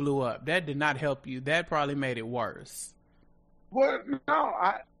know you blew up. That did not help you. That probably made it worse. Well, no,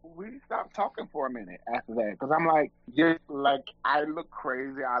 we stopped talking for a minute after that. Because I'm like, yeah, like, I look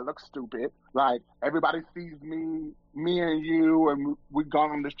crazy. I look stupid. Like, everybody sees me and you, and we've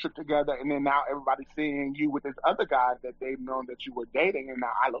gone on this trip together. And then now everybody's seeing you with this other guy that they've known that you were dating. And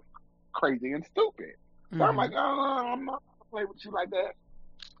now I look crazy and stupid. So I'm like, oh, I'm not going to play with you like that.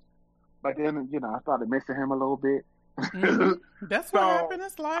 But then, you know, I started missing him a little bit. That's what happened.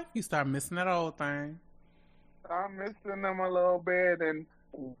 It's life. You start missing that old thing. I'm missing them a little bit, and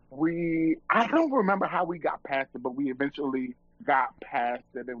I don't remember how we got past it, but we eventually got past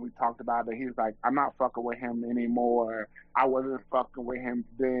it, and we talked about it. He was like, I'm not fucking with him anymore. I wasn't fucking with him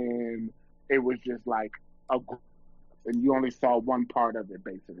then. It was just like a group, and you only saw one part of it,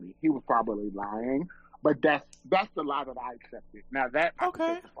 basically. He was probably lying, but that's the lie that I accepted. Now that I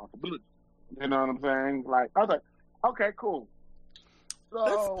take responsibility. You know what I'm saying? Like, I was like, okay, cool. So,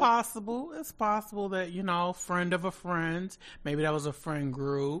 it's possible that, you know, friend of a friend, maybe that was a friend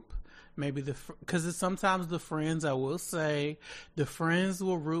group, maybe because sometimes the friends, I will say, the friends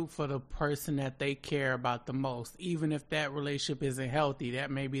will root for the person that they care about the most, even if that relationship isn't healthy.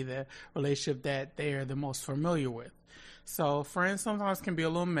 That may be the relationship that they are the most familiar with. So friends sometimes can be a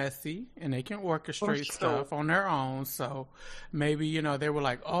little messy, and they can orchestrate stuff on their own. So maybe, you know, they were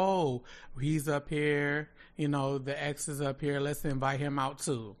like, oh, he's up here, you know, the ex is up here, let's invite him out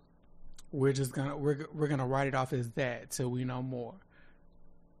too. We're gonna write it off as that till we know more.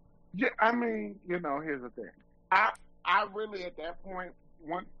 Yeah, I mean, you know, here's the thing. I really, at that point,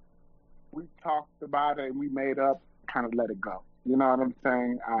 once we talked about it and we made up, kind of let it go. You know what I'm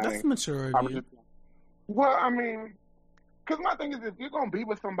saying? That's maturity. Well, I mean, because my thing is, if you're going to be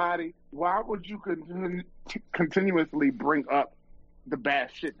with somebody, why would you continuously bring up the bad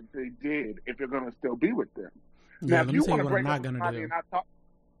shit that they did if you're going to still be with them? Yeah, now, let me tell you what I'm not going to do.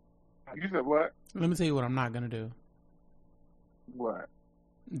 You said what? Let me tell you what I'm not going to do. What?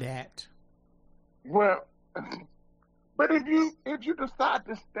 That. Well, but if you decide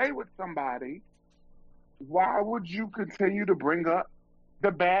to stay with somebody, why would you continue to bring up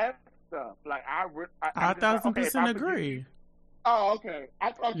the bad stuff? Like I 1,000% agree. Oh, okay.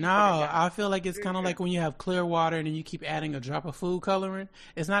 I feel like it's kind of like when you have clear water and then you keep adding a drop of food coloring.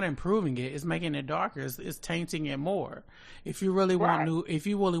 It's not improving it. It's making it darker. It's tainting it more. If you really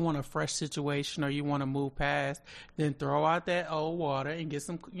want a fresh situation or you want to move past, then throw out that old water and get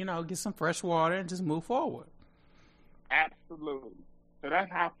some fresh water and just move forward. Absolutely. So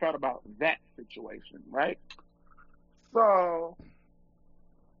that's how I felt about that situation, right? So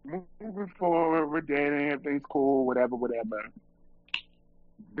moving forward, we're dating, everything's cool, whatever.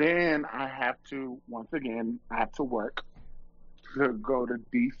 Then I have to work to go to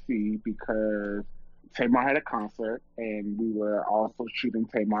DC because Tamar had a concert and we were also shooting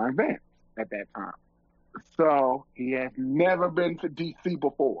Tamar events at that time. So he has never been to DC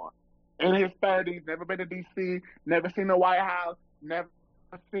before. In his 30s, never been to DC, never seen the White House, never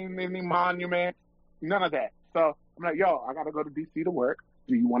seen any monument, none of that. So I'm like, yo, I got to go to DC to work.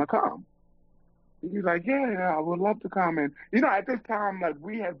 Do you want to come? He's like, yeah, I would love to come. And, you know, at this time, like,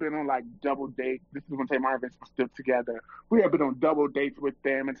 we had been on, like, double dates. This is when Tamar events were still together. We had been on double dates with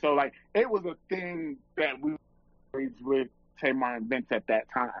them. And so, like, it was a thing that we were with Tamar events at that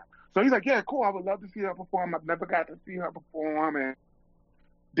time. So he's like, yeah, cool. I would love to see her perform. I've never got to see her perform. And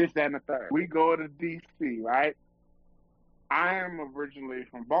this, that, and the third. We go to D.C., right? I am originally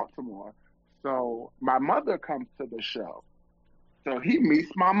from Baltimore. So my mother comes to the show. So he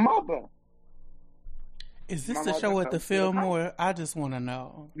meets my mother. Is this the show at the Fillmore? I just want to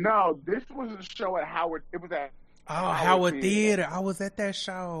know. No, this was a show at Howard. It was at Howard Theater. I was at that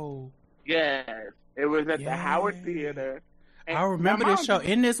show. Yes, it was at the Howard Theater. And I remember this show.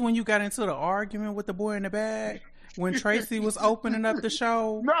 Isn't this when you got into the argument with the boy in the bag? When Tracy was opening up the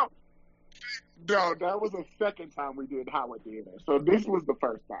show? No, that was the second time we did Howard Theater. So this was the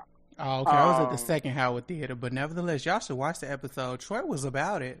first time. Oh, okay. I was at the second Howard Theater. But nevertheless, y'all should watch the episode. Troy was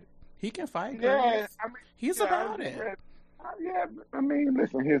about it. He can fight. Yeah, he's about it. Yeah, I mean,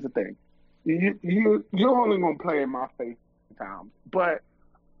 listen, here's the thing. You're only going to play in my face sometimes. But,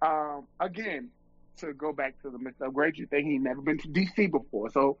 again, to go back to the Mr. Upgrade thing, he never been to D.C. before.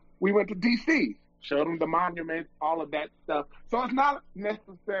 So we went to D.C., showed him the monuments, all of that stuff. So it's not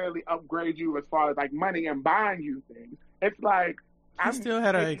necessarily upgrade you as far as, like, money and buying you things. It's like... He still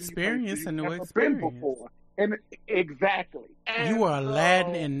had an experience, a new experience. Before. And exactly. And you were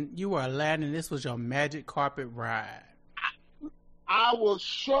Aladdin, and this was your magic carpet ride. I will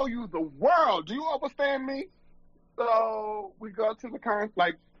show you the world. Do you understand me? So we go to the concert,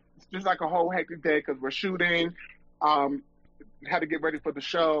 like, it's just like a whole hectic day because we're shooting, had to get ready for the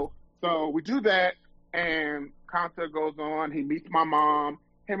show. So we do that, and concert goes on. He meets my mom.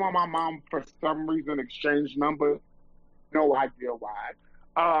 Him and my mom, for some reason, exchanged numbers. No idea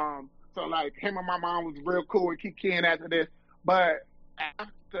why. So, like, him and my mom was real cool and keep keying after this. But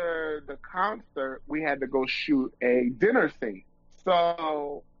after the concert, we had to go shoot a dinner scene.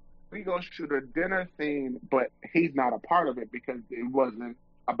 So we go shoot a dinner scene, but he's not a part of it because it wasn't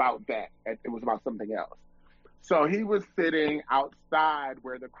about that. It was about something else. So he was sitting outside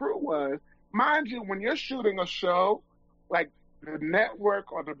where the crew was. Mind you, when you're shooting a show, like, the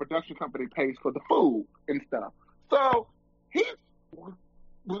network or the production company pays for the food and stuff. So he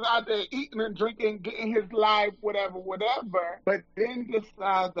was out there eating and drinking, getting his life, whatever, but then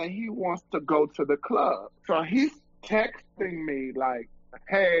decides that he wants to go to the club. So he's texting me like,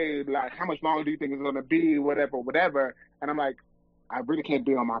 hey, like, how much longer do you think it's going to be, whatever. And I'm like, I really can't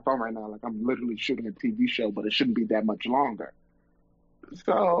be on my phone right now. Like, I'm literally shooting a TV show, but it shouldn't be that much longer.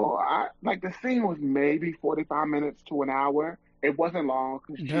 So, the scene was maybe 45 minutes to an hour. It wasn't long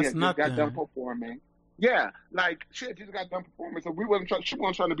because she had just got done performing. Yeah, like, she had just got done performing, so she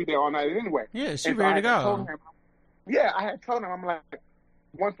wasn't trying to be there all night anyway. Yeah, she ready to go. I had told him, I'm like,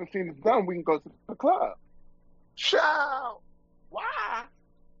 once the scene is done, we can go to the club. Child, why?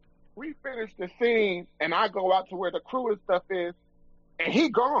 We finish the scene, and I go out to where the crew and stuff is, and he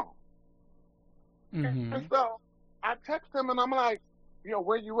gone. Mm-hmm. And so I text him, and I'm like, yo,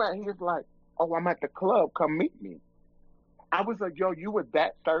 where you at? He was like, oh, I'm at the club. Come meet me. I was like, yo, you were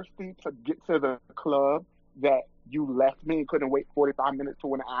that thirsty to get to the club that you left me and couldn't wait 45 minutes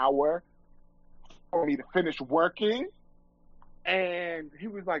to an hour for me to finish working? And he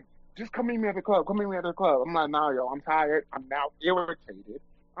was like, just come meet me at the club. Come meet me at the club. I'm like, nah, yo, I'm tired. I'm now irritated.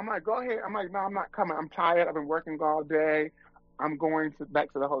 I'm like, go ahead. I'm like, no, I'm not coming. I'm tired. I've been working all day. I'm going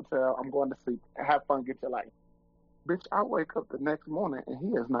back to the hotel. I'm going to sleep. Have fun. Get your life. Bitch, I wake up the next morning and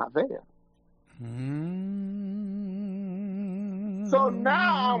he is not there. So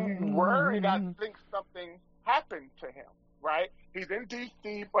now I'm worried. I think something happened to him, right? He's in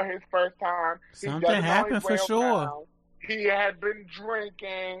D.C. for his first time. Something happened for sure. Down. He had been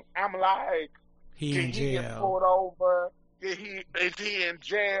drinking. I'm like, he in jail. Get pulled over? Is he in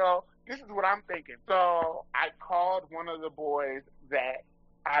jail? This is what I'm thinking. So I called one of the boys that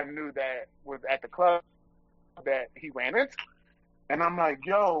I knew that was at the club that he ran into. And I'm like,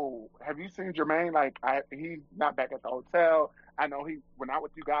 yo, have you seen Jermaine? Like, he's not back at the hotel. I know he went out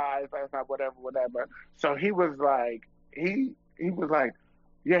with you guys last night, whatever. So he was like,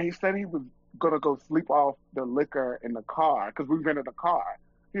 yeah, he said he was going to go sleep off the liquor in the car because we rented a car.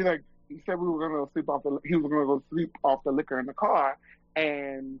 He said we were going to go sleep off he was going to go sleep off the liquor in the car.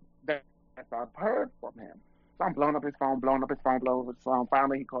 And that's what I've heard from him. So I'm blowing up his phone.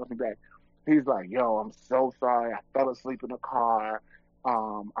 Finally, he calls me back. He's like, yo, I'm so sorry. I fell asleep in the car.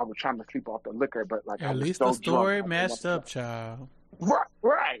 I was trying to sleep off the liquor, but like, at least the story matched up, child.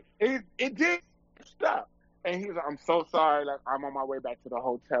 Right. It did stuff. And he was like, I'm so sorry. Like, I'm on my way back to the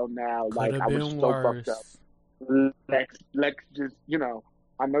hotel now. Like, I was so fucked up. Let's just,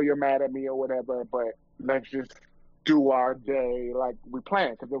 I know you're mad at me or whatever, but let's just do our day like we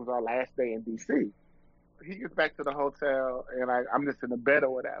planned because it was our last day in D.C. He gets back to the hotel, and I'm just in the bed or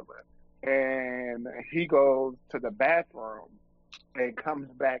whatever. And he goes to the bathroom and comes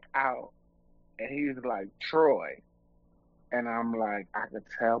back out, and he's like, Troy. And I'm like, I could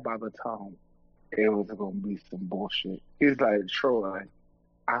tell by the tone it was going to be some bullshit. He's like, Troy,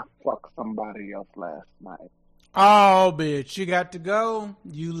 I fucked somebody else last night. Oh, bitch, you got to go.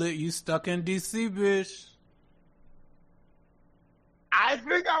 You stuck in D.C., bitch. I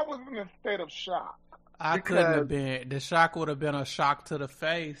think I was in a state of shock. I couldn't have been. The shock would have been a shock to the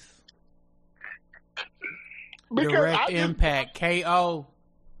face. Direct impact, KO.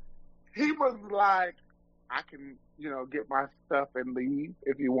 He was like, I can, get my stuff and leave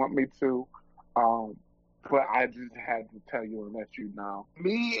if you want me to. But I just had to tell you and let you know.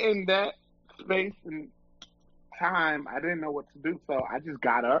 Me in that space and time, I didn't know what to do. So I just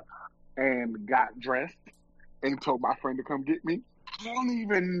got up and got dressed and told my friend to come get me. I don't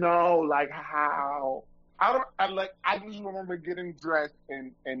even know how. I just remember getting dressed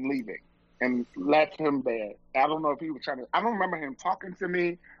and leaving and left him there. I don't know if he was I don't remember him talking to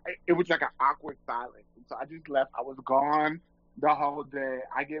me. It was like an awkward silence. So I just left. I was gone the whole day.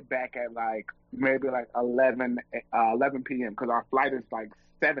 I get back at maybe 11 p.m. because our flight is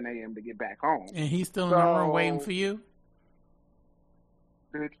 7 a.m. to get back home. And he's still in the room waiting for you?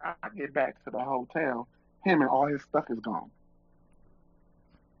 Bitch, I get back to the hotel. Him and all his stuff is gone.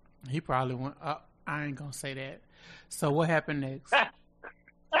 He probably went up. I ain't gonna say that. So what happened next?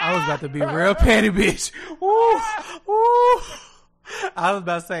 I was about to be real petty, bitch. Ooh. I was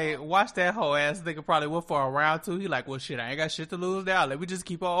about to say, watch that whole ass nigga probably went for a round 2. He like, well, shit, I ain't got shit to lose now. Let me just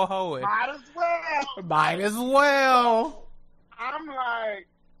keep on hoeing. Might as well. I'm like,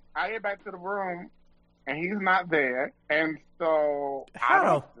 I get back to the room, and he's not there. And so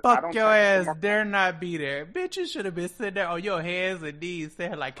how the fuck your ass dare not be there? Bitch, you should have been sitting there on your hands and knees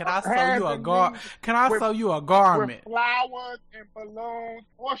saying like, can I sew you a garment? With flowers and balloons.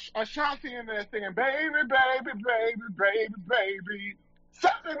 Or Ashanti in there singing, baby, baby, baby, baby, baby.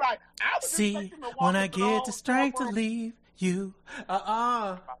 Something like, I was see, when I get the strength to leave you,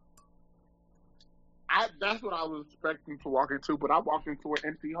 that's what I was expecting to walk into, but I walked into an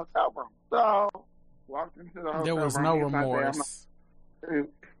empty hotel room. So, walked into the hotel room. There was no remorse.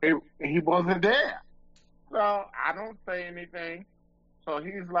 He wasn't there. So, I don't say anything. So,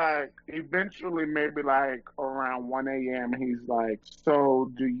 he's like, eventually, maybe around 1 a.m., he's like,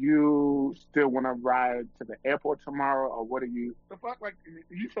 so do you still want to ride to the airport tomorrow, or what do you... The fuck,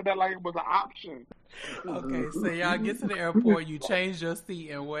 you said that like it was an option. Okay, so y'all get to the airport, you change your seat,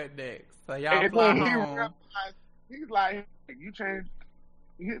 and what next? So y'all fly home. He's like, you changed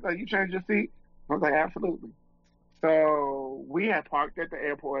your seat? I was like, absolutely. So we had parked at the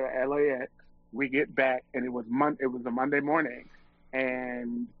airport at LAX. We get back, and it was a Monday morning,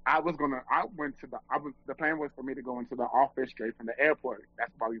 and the plan was for me to go into the office straight from the airport.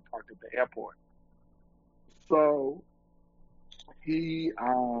 That's why we parked at the airport. So we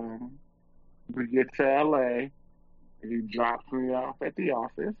get to LA. He drops me off at the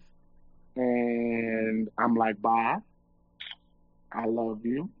office. And I'm like, bye. I love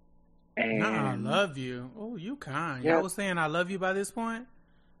you. And I love you. Oh, you kind. Yeah. Y'all was saying I love you by this point?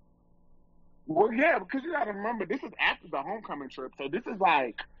 Well, yeah, because you got to remember, this is after the homecoming trip. So this is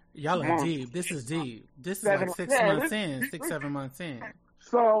y'all are deep. This is deep. This is 6 months in, 7 months in.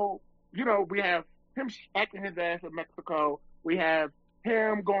 So, we have him acting his ass in Mexico. We have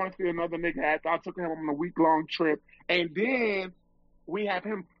him going to see another nigga after I took him on a week-long trip. And then we have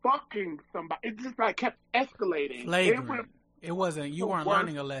him fucking somebody. It just kept escalating. Flagrant. It wasn't. You weren't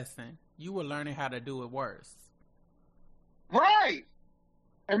learning a lesson. You were learning how to do it worse. Right.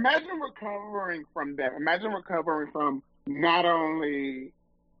 Imagine recovering from that. Imagine recovering from not only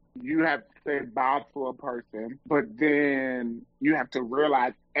you have to say bye to a person, but then you have to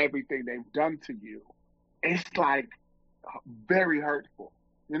realize everything they've done to you. It's very hurtful.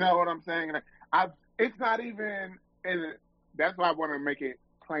 You know what I'm saying? It's not even. That's why I want to make it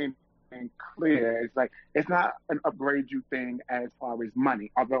plain and clear. It's not an upgrade you thing as far as money,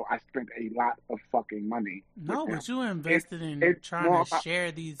 although I spent a lot of fucking money. No, but you invested in trying to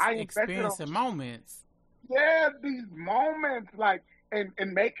share these experiences and moments. Yeah, these moments,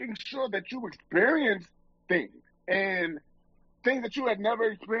 and making sure that you experience things and things that you had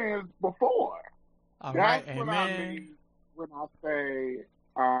never experienced before. All That's right, what amen. I mean when I say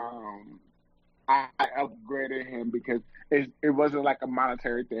I upgraded him, because it wasn't like a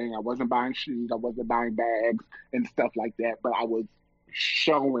monetary thing. I wasn't buying shoes. I wasn't buying bags and stuff like that. But I was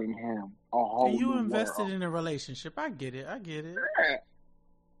showing him a whole and you new invested world. in a relationship. I get it. Yeah.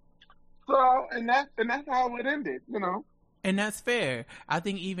 So and that's how it ended. And that's fair. I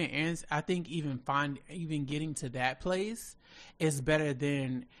think even getting to that place is better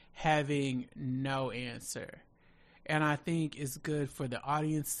than having no answer. And I think it's good for the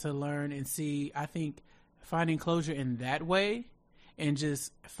audience to learn and see. I think finding closure in that way and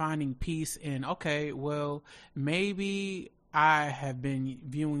just finding peace in, okay, well, maybe I have been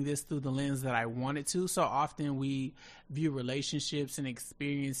viewing this through the lens that I wanted to. So often we view relationships and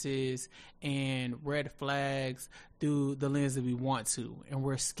experiences and red flags through the lens that we want to, and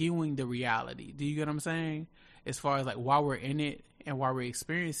we're skewing the reality. Do you get what I'm saying? As far as like while we're in it and while we're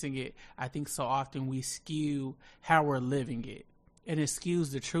experiencing it, I think so often we skew how we're living it. And it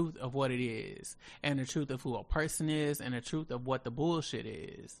skews the truth of what it is, and the truth of who a person is, and the truth of what the bullshit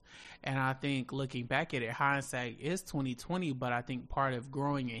is. And I think looking back at it, hindsight is 2020, but I think part of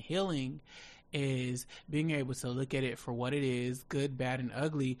growing and healing is being able to look at it for what it is, good, bad, and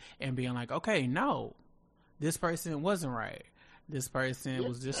ugly, and being like, okay, no, this person wasn't right. This person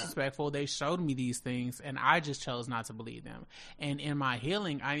was disrespectful. They showed me these things, and I just chose not to believe them. And in my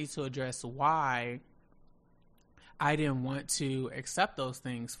healing, I need to address why I didn't want to accept those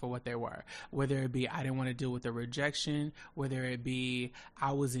things for what they were. Whether it be I didn't want to deal with the rejection, whether it be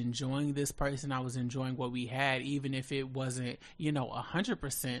I was enjoying this person, I was enjoying what we had, even if it wasn't,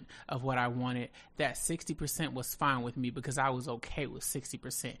 100% of what I wanted, that 60% was fine with me because I was okay with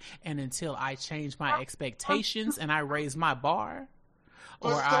 60%. And until I changed my expectations and I raised my bar,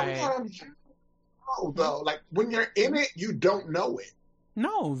 sometimes you know, though, like when you're in it, you don't know it.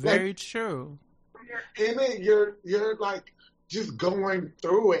 No, very true. You're in it, you're like just going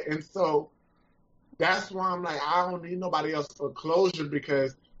through it, and so that's why I'm like, I don't need nobody else for closure,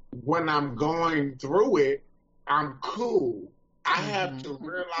 because when I'm going through it, I'm cool. I have to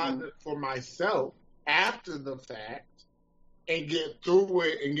realize it for myself after the fact and get through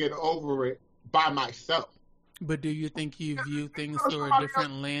it and get over it by myself. But do you think you view things through a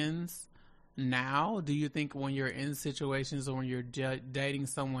different lens now? Do you think when you're in situations or when you're dating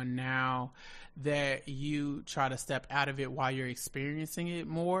someone now that you try to step out of it while you're experiencing it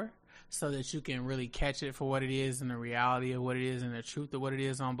more so that you can really catch it for what it is and the reality of what it is and the truth of what it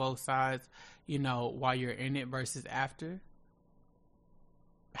is on both sides, while you're in it versus after?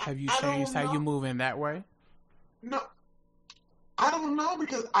 Have you changed how you move in that way? No, I don't know,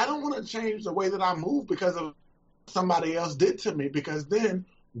 because I don't want to change the way that I move because of somebody else did to me, because then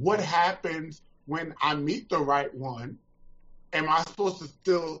what happens when I meet the right one? Am I supposed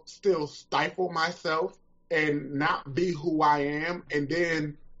to still stifle myself and not be who I am? And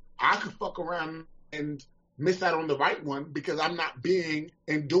then I could fuck around and miss out on the right one because I'm not being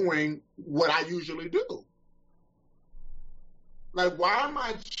and doing what I usually do. Like, why am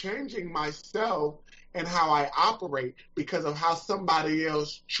I changing myself and how I operate because of how somebody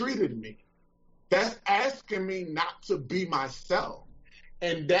else treated me? That's asking me not to be myself.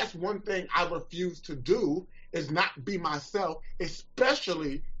 And that's one thing I refuse to do, is not be myself,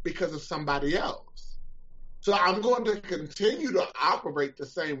 especially because of somebody else. So I'm going to continue to operate the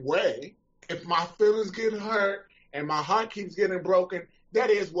same way. If my feelings get hurt and my heart keeps getting broken, that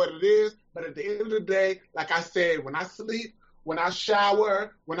is what it is. But at the end of the day, like I said, when I sleep, when I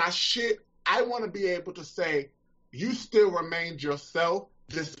shower, when I shit, I want to be able to say, you still remained yourself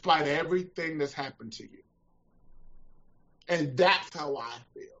despite everything that's happened to you. And that's how I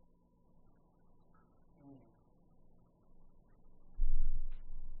feel.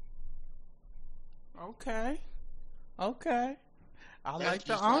 Okay. I like the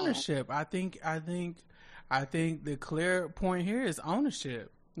just all. ownership. I think the clear point here is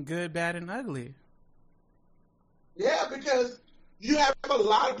ownership. Good, bad, and ugly. Yeah, because you have a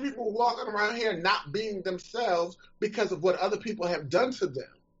lot of people walking around here not being themselves because of what other people have done to them.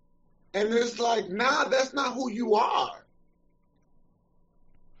 And it's like, nah, that's not who you are.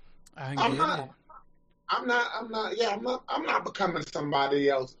 I'm not becoming somebody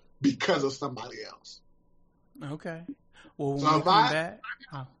else because of somebody else. Okay. Well, when So we come back,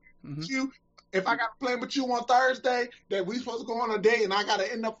 if I got to play with you on Thursday, that we supposed to go on a date and I got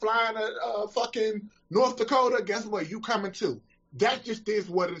to end up flying to fucking North Dakota, guess what? You coming too. That just is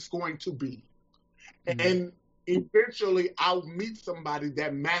what it's going to be. And eventually I'll meet somebody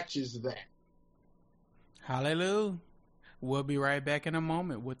that matches that. hallelujah. We'll be right back in a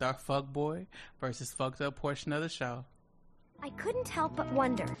moment with our fuckboy versus fucked up portion of the show. I couldn't help but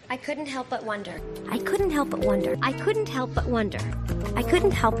wonder. I couldn't help but wonder. I couldn't help but wonder. I couldn't help but wonder. I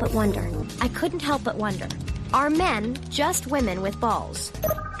couldn't help but wonder. I couldn't help but wonder. Are men just women with balls?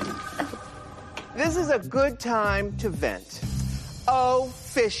 This is a good time to vent.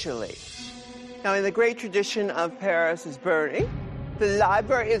 Officially. Now, in the great tradition of Paris is burning, the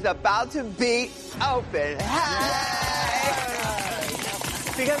library is about to be open.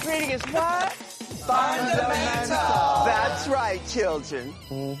 Because reading is what? Fundamental. That's right, children.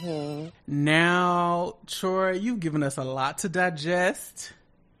 Now, Troy, you've given us a lot to digest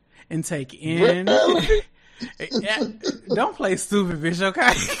and take in. Really? Don't play stupid, bitch,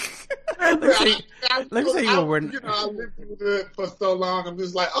 okay? Let me tell you what we're. I listened to it for so long. I'm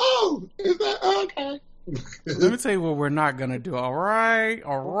just like, oh, is that okay? Let me tell you what we're not gonna do. All right.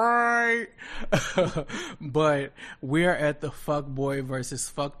 But we're at the fuckboy versus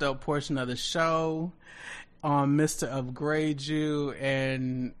fucked up portion of the show. Mr. Upgrade You,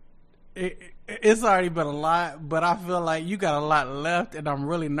 and it's already been a lot, but I feel like you got a lot left, and I'm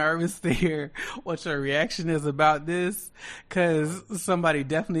really nervous to hear what your reaction is about this, because somebody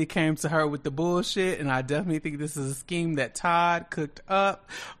definitely came to her with the bullshit, and I definitely think this is a scheme that Todd cooked up,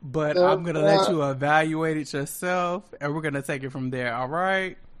 but I'm going to let you evaluate it yourself, and we're going to take it from there, all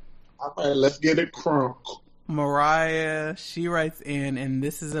right? All right, let's get it crunk. Mariah, she writes in, and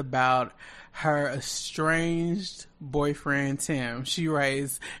this is about her estranged boyfriend, Tim. She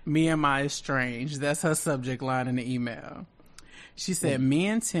writes, "Me and my estranged." That's her subject line in the email. She said, "Me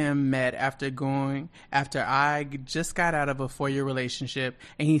and Tim met after I just got out of a 4-year relationship,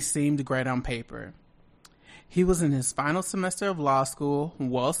 and he seemed great on paper. He was in his final semester of law school,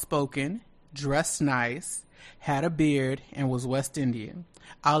 well-spoken, dressed nice, had a beard, and was West Indian.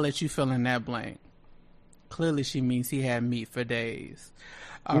 I'll let you fill in that blank." Clearly she means he had meat for days.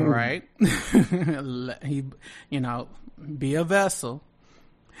 All right. He, be a vessel.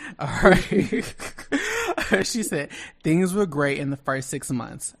 All right. She said, "Things were great in the first 6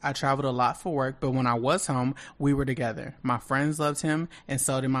 months. I traveled a lot for work, but when I was home, we were together. My friends loved him, and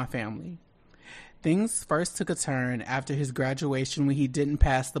so did my family. Things first took a turn after his graduation when he didn't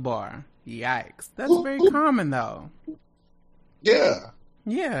pass the bar. Yikes. That's very common, though."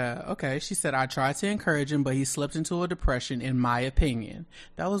 Yeah, okay. She said, "I tried to encourage him, but he slipped into a depression, in my opinion."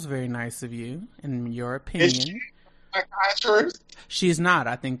 That was very nice of you, in your opinion. Is she a psychiatrist? She's not.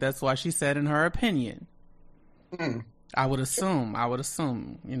 I think that's why she said in her opinion. I would assume. I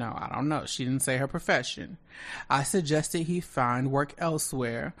don't know. She didn't say her profession. "I suggested he find work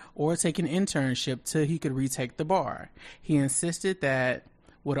elsewhere or take an internship till he could retake the bar. He insisted that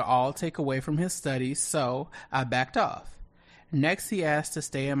would all take away from his studies, so I backed off. Next, he asked to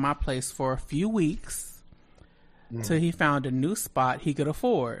stay in my place for a few weeks till he found a new spot he could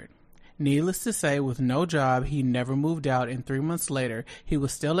afford. Needless to say, with no job, he never moved out, and 3 months later, he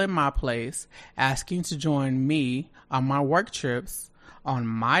was still in my place, asking to join me on my work trips on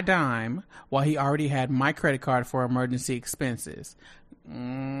my dime, while he already had my credit card for emergency expenses."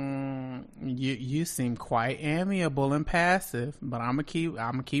 You seem quite amiable and passive, but I'm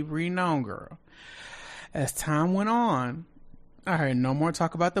gonna keep reading on, girl. "As time went on, I heard no more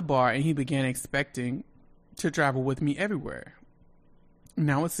talk about the bar, and he began expecting to travel with me everywhere.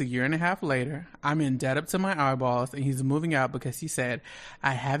 Now it's 1.5 years later. I'm in debt up to my eyeballs, and he's moving out because he said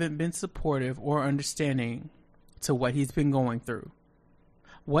I haven't been supportive or understanding to what he's been going through.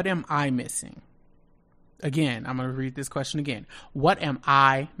 What am I missing?" Again, I'm going to read this question again. What am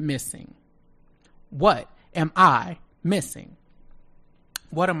I missing? What am I missing?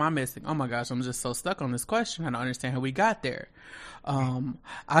 What am I missing? Oh my gosh, I'm just so stuck on this question. I don't understand how we got there.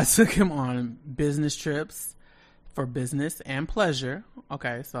 I took him on business trips for business and pleasure.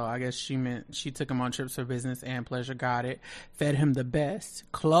 Okay, so I guess she meant she took him on trips for business and pleasure. Got it. Fed him the best,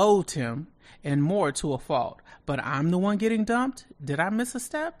 clothed him, and more to a fault. But I'm the one getting dumped? Did I miss a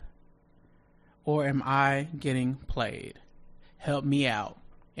step? Or am I getting played? Help me out.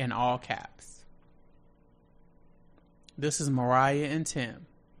 In all caps. This is Mariah and Tim.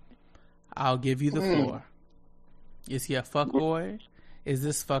 I'll give you the floor. Is he a fuckboy? Is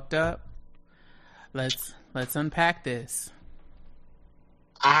this fucked up? Let's unpack this.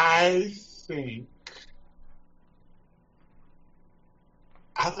 I think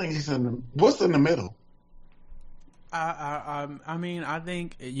he's what's in the middle? I mean, I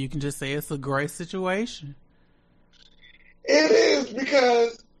think you can just say it's a great situation. It is,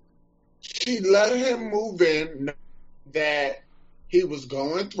 because she let him move in that he was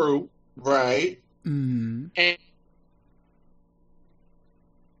going through, right? Mm-hmm. And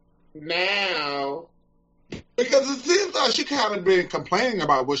now, because it seems like she kind of been complaining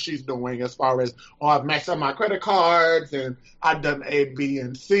about what she's doing as far as, I've maxed out my credit cards and I've done A, B,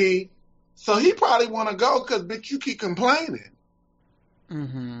 and C. So he probably want to go because, bitch, you keep complaining.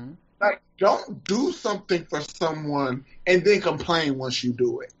 Mm-hmm. Like, don't do something for someone and then complain once you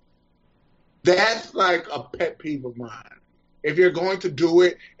do it. That's like a pet peeve of mine. If you're going to do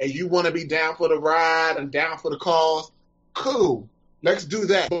it and you want to be down for the ride and down for the cause, cool. Let's do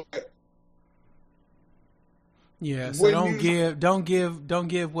that. But yeah, so don't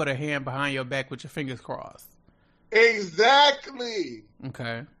give with a hand behind your back with your fingers crossed. Exactly.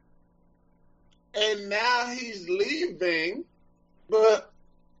 Okay. And now he's leaving, but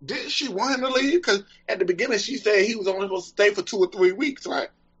didn't she want him to leave? Because at the beginning she said he was only supposed to stay for 2 or 3 weeks, right?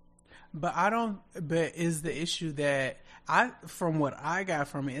 But is the issue that from what I got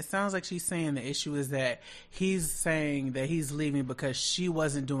from it, it sounds like she's saying the issue is that he's saying that he's leaving because she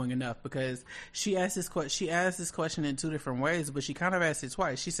wasn't doing enough, because she asked this question in two different ways, but she kind of asked it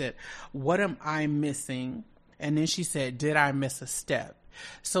twice. She said, what am I missing? And then she said, did I miss a step?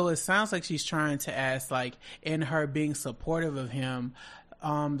 So it sounds like she's trying to ask, like, in her being supportive of him,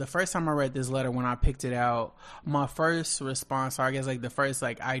 the first time I read this letter, when I picked it out, my first response, or I guess like the first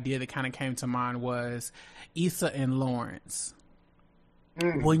like idea that kind of came to mind was Issa and Lawrence.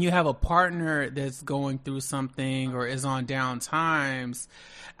 When you have a partner that's going through something or is on down times,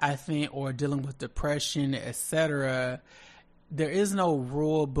 I think, or dealing with depression, etc., there is no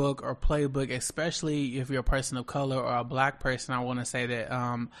rule book or playbook, especially if you're a person of color or a black person. I want to say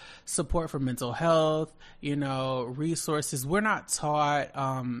that support for mental health, resources. We're not taught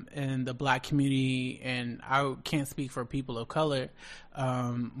in the black community, and I can't speak for people of color,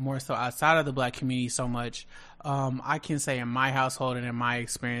 more so outside of the black community so much. I can say in my household and in my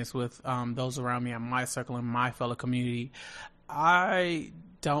experience with those around me in my circle and my fellow community, I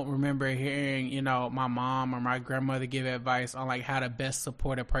don't remember hearing, my mom or my grandmother give advice on like how to best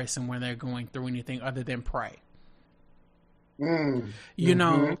support a person when they're going through anything other than pray.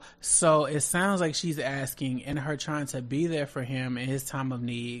 So it sounds like she's asking and her trying to be there for him in his time of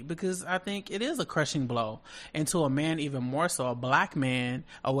need, because I think it is a crushing blow. And to a man, even more so, a black man,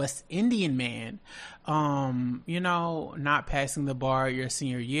 a West Indian man, not passing the bar your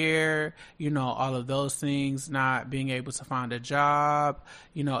senior year, all of those things, not being able to find a job,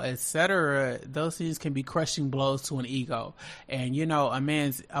 etc. Those things can be crushing blows to an ego. And,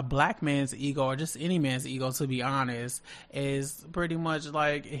 a black man's ego, or just any man's ego, to be honest, is pretty much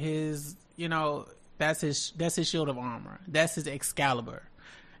like his, that's his shield of armor. That's his Excalibur.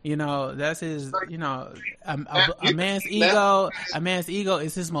 That's his, a man's ego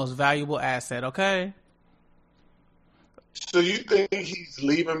is his most valuable asset. Okay. So you think he's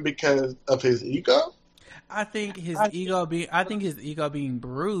leaving because of his ego? I think his ego being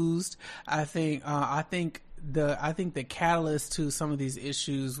bruised. I think the catalyst to some of these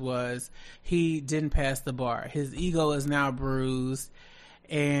issues was he didn't pass the bar. His ego is now bruised,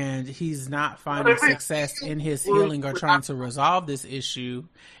 and he's not finding success in his healing or trying to resolve this issue.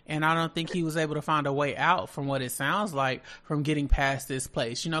 And I don't think he was able to find a way out, from what it sounds like, from getting past this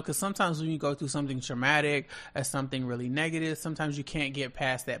place. Because sometimes when you go through something traumatic or something really negative, sometimes you can't get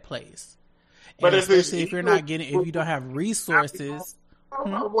past that place. But especially if you don't have resources.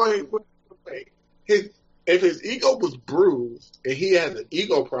 Wait. If his ego was bruised and he has an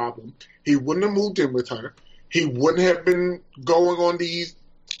ego problem, he wouldn't have moved in with her. He wouldn't have been going on these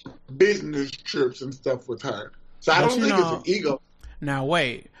business trips and stuff with her. So I don't think it's an ego. Now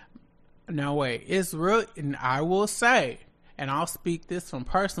wait. It's real, and I will say, and I'll speak this from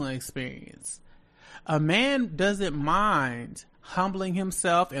personal experience, a man doesn't mind humbling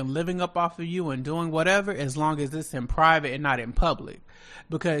himself and living up off of you and doing whatever, as long as it's in private and not in public.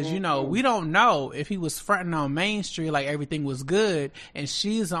 Because, we don't know if he was fronting on Main Street like everything was good and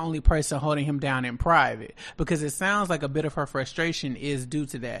she's the only person holding him down in private. Because it sounds like a bit of her frustration is due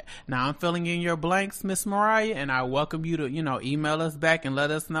to that. Now, I'm filling in your blanks, Miss Mariah, and I welcome you to, email us back and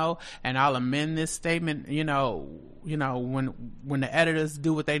let us know. And I'll amend this statement, when the editors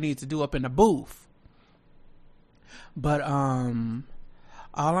do what they need to do up in the booth. But,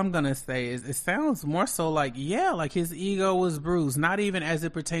 all I'm going to say is it sounds more so like, like his ego was bruised, not even as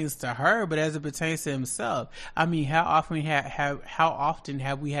it pertains to her, but as it pertains to himself. I mean, how often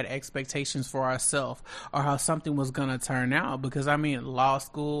have we had expectations for ourselves or how something was going to turn out? Because law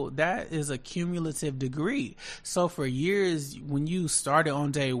school, that is a cumulative degree. So for years, when you started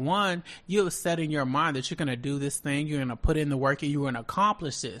on day one, you have set in your mind that you're going to do this thing, you're going to put in the work, and you're going to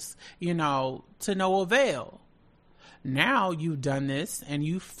accomplish this, to no avail. Now you've done this and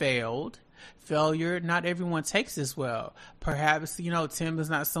you failed. Failure, not everyone takes this well. Perhaps, Tim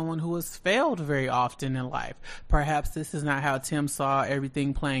is not someone who has failed very often in life. Perhaps this is not how Tim saw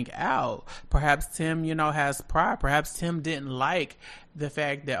everything playing out. Perhaps Tim, has pride. Perhaps Tim didn't like the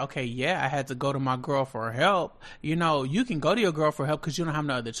fact that, I had to go to my girl for help. You can go to your girl for help because you don't have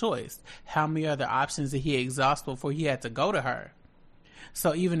no other choice. How many other options did he exhaust before he had to go to her?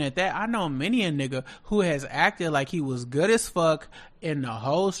 So even at that, I know many a nigga who has acted like he was good as fuck in the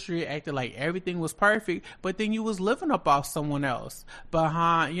whole street, acted like everything was perfect, but then you was living up off someone else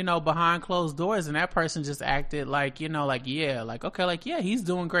behind closed doors, and that person just acted like, he's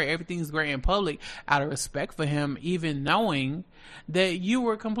doing great, everything's great in public, out of respect for him, even knowing that you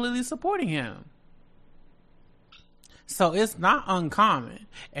were completely supporting him. So it's not uncommon.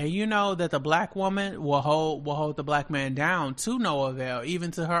 And you know that the black woman will hold the black man down to no avail,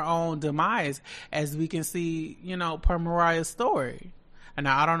 even to her own demise, as we can see, you know, per Mariah's story. And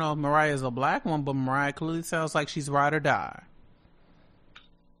now I don't know if Mariah is a black one, but Mariah clearly sounds like she's ride or die.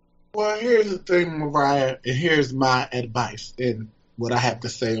 Well, here's the thing, Mariah, and here's my advice and what I have to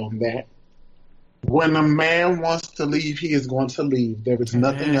say on that. When a man wants to leave, he is going to leave. There is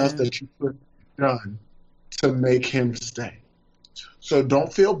nothing else that you could have done to make him stay. So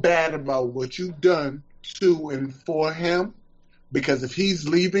don't feel bad about what you've done to and for him, because if he's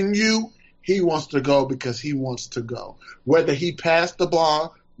leaving you, he wants to go because he wants to go. Whether he passed the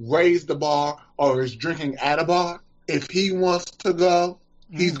bar, raised the bar, or is drinking at a bar, if he wants to go,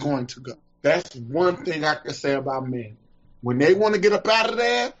 he's going to go. That's one thing I can say about men. When they want to get up out of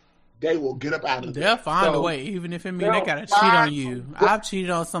there, they will get up out of there. They'll find a way, even if it means they got to cheat on you. I've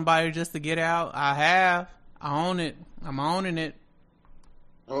cheated on somebody just to get out. I have. I own it. I'm owning it.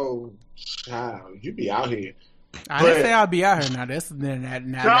 Oh, child, you be out here. I didn't say I'll be out here now.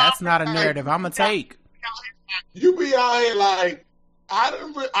 That's not a narrative I'm gonna take. You be out here like I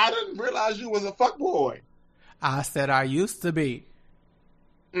didn't realize you was a fuckboy. I said I used to be.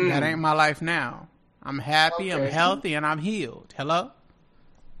 That ain't my life now. I'm happy, I'm healthy, and I'm healed. Hello?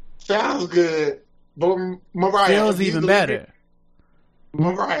 Sounds good. But Mariah, feels even better.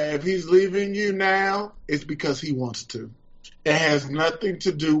 Mariah, if he's leaving you now, it's because he wants to. It has nothing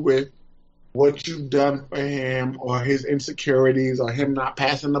to do with what you've done for him or his insecurities or him not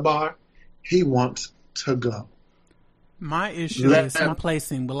passing the bar. He wants to go. My issue is him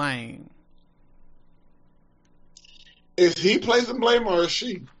placing blame. Is he placing blame or is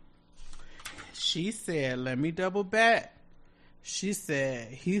she? She said, let me double back. He said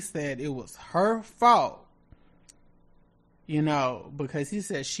it was her fault. You know, because he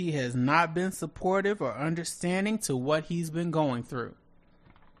said she has not been supportive or understanding to what he's been going through.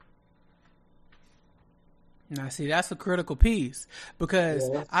 Now, see, that's a critical piece because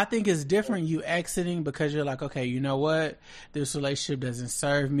I think it's different you exiting because you're like, okay, you know what? This relationship doesn't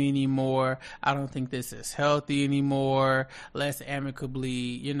serve me anymore. I don't think this is healthy anymore. Let's amicably,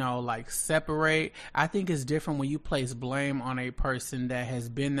 you know, like separate. I think it's different when you place blame on a person that has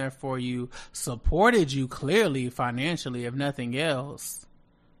been there for you, supported you clearly financially, if nothing else.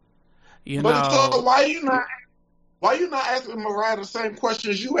 You know. So why you not asking Mariah the same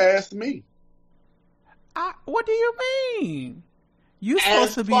questions you asked me? What do you mean? You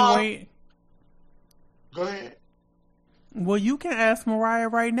supposed to be waiting. Go ahead. Well, you can ask Mariah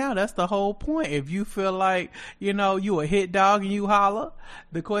right now. That's the whole point. If you feel like, you know, you a hit dog and you holler,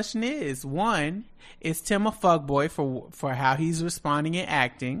 the question is, one, is Tim a fuckboy for how he's responding and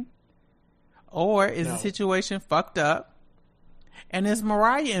acting? Or is the situation fucked up? And is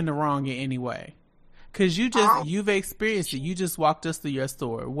Mariah in the wrong in any way? Because you've experienced it. You just walked us through your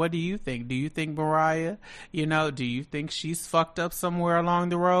story. What do you think? Do you think Mariah, you know, do you think she's fucked up somewhere along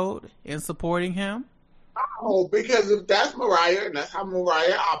the road in supporting him? Oh, because if that's Mariah and that's how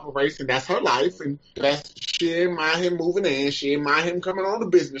Mariah operates and that's her life and she ain't mind him moving in, she ain't mind him coming on the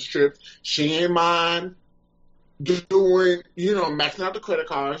business trips, she ain't mind doing, you know, maxing out the credit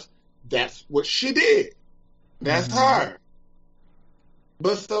cards, that's what she did. That's her.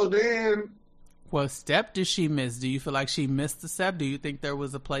 But so then... What step did she miss? Do you feel like she missed a step? Do you think there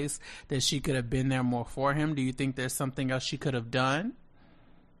was a place that she could have been there more for him? Do you think there's something else she could have done?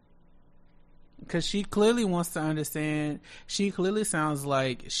 Because she clearly wants to understand. She clearly sounds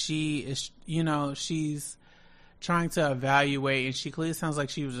like she is, you know, she's trying to evaluate, and she clearly sounds like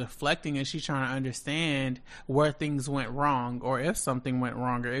she was reflecting and she's trying to understand where things went wrong or if something went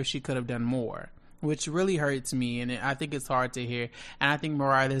wrong or if she could have done more. Which really hurts me, and I think it's hard to hear. And I think,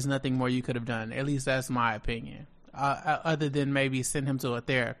 Mariah, there's nothing more you could have done. At least that's my opinion. Other than maybe send him to a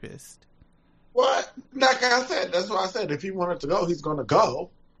therapist. Well, like I said, that's what I said. If he wanted to go, he's going to go.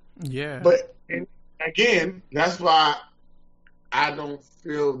 Yeah. But, again, that's why I don't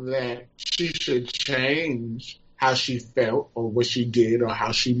feel that she should change how she felt or what she did or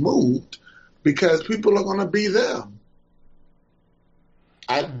how she moved. Because people are going to be them.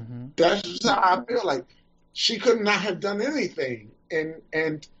 That's just how I feel. Like she could not have done anything,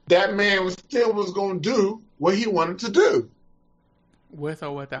 and that man was going to do what he wanted to do, with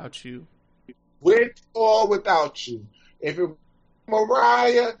or without you. With or without you. If it was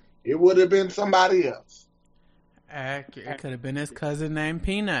Mariah, it would have been somebody else. It could have been his cousin named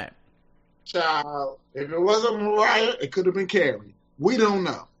Peanut. Child, if it wasn't Mariah, it could have been Carrie. We don't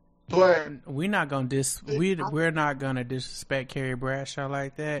know. But we're not gonna disrespect Carrie Bradshaw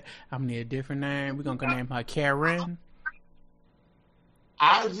like that. I'm gonna need a different name. We're gonna name her Karen.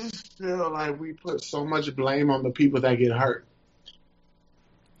 I just feel like we put so much blame on the people that get hurt.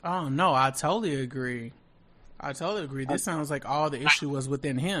 Oh, no, I totally agree. This sounds like all the issue was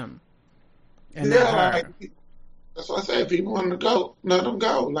within him. And not her. Like, that's why I said people want to go, let them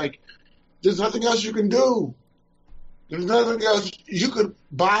go. Like, there's nothing else you can do. There's nothing else. You could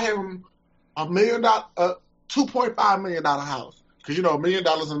buy him $2.5 million house. Because, you know, $1 million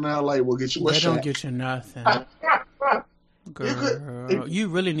in LA will get you a They shack. don't get you nothing. Girl, you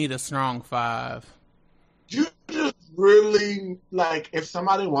really need a strong 5. You just really, like, if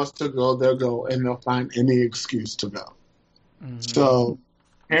somebody wants to go, they'll go, and they'll find any excuse to go. Mm-hmm. So,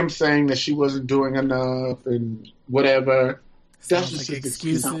 him saying that she wasn't doing enough and whatever, that's just like his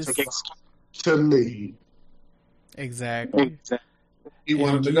excuses to leave. Exactly. He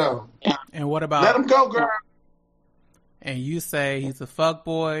wanted to go. And what about... Let him go, girl. And you say he's a fuck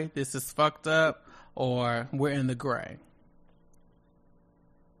boy, this is fucked up, or we're in the gray?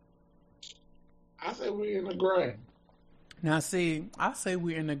 I say we're in the gray. Now, see, I say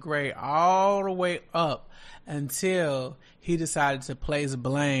we're in the gray all the way up until he decided to place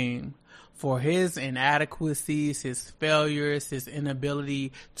blame for his inadequacies, his failures, his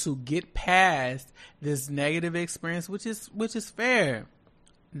inability to get past this negative experience, which is fair.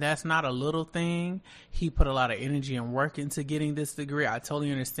 That's not a little thing. He put a lot of energy and work into getting this degree. I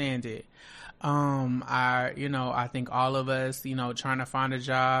totally understand it. I think all of us, trying to find a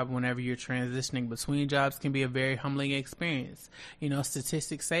job whenever you're transitioning between jobs can be a very humbling experience.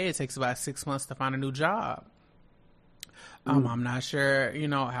 Statistics say it takes about 6 months to find a new job. I'm not sure,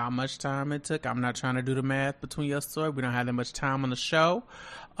 how much time it took. I'm not trying to do the math between your story. We don't have that much time on the show.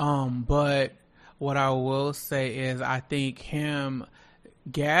 But what I will say is I think him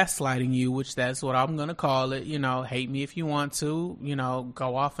gaslighting you, which that's what I'm going to call it, hate me if you want to,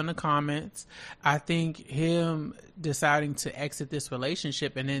 go off in the comments. I think him deciding to exit this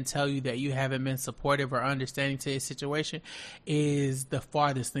relationship and then tell you that you haven't been supportive or understanding to his situation is the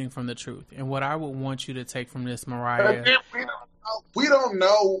farthest thing from the truth. And what I would want you to take from this, Mariah, we don't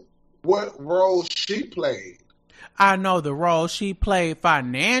know what role she played. I know the role she played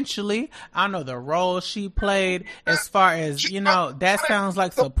financially. I know the role she played as far as, that sounds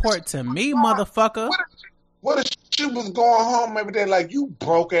like support to me, motherfucker. What if she was going home every day like, you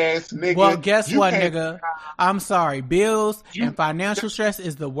broke ass nigga? Well, guess what, nigga? I'm sorry. Bills and financial stress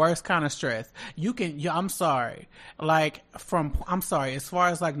is the worst kind of stress. I'm sorry. As far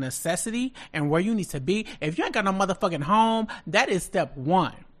as like necessity and where you need to be, if you ain't got no motherfucking home, that is step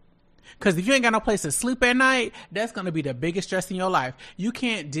 1. Because if you ain't got no place to sleep at night, that's going to be the biggest stress in your life. You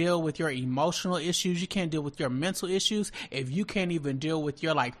can't deal with your emotional issues. You can't deal with your mental issues if you can't even deal with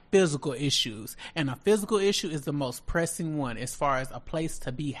your physical issues. And a physical issue is the most pressing one as far as a place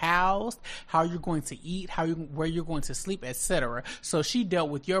to be housed, how you're going to eat, where you're going to sleep, etc. So she dealt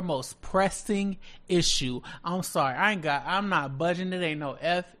with your most pressing issue. I'm sorry. I'm not budging it. Ain't no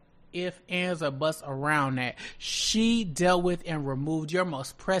if, ands, or buts around that. She dealt with and removed your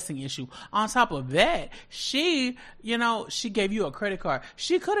most pressing issue. On top of that, she gave you a credit card.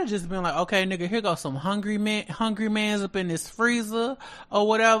 She could have just been like, okay, nigga, here goes some hungry man's up in this freezer or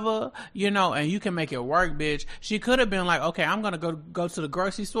whatever, and you can make it work, bitch. She could have been like, okay, I'm gonna go to the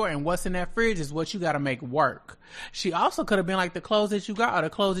grocery store and what's in that fridge is what you gotta make work. She also could have been like, the clothes that you got are the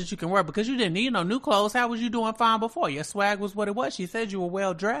clothes that you can wear, because you didn't need no new clothes. How was you doing fine before? Your swag was what it was. She said you were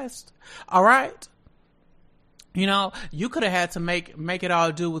well dressed. All right. You could have had to make it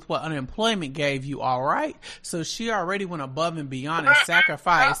all do with what unemployment gave you, all right? So she already went above and beyond and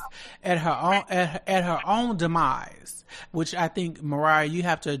sacrificed at her own demise, which I think, Mariah, you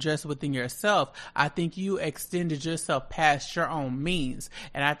have to address within yourself. I think you extended yourself past your own means,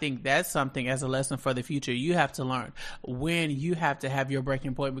 and I think that's something as a lesson for the future you have to learn when you have to have your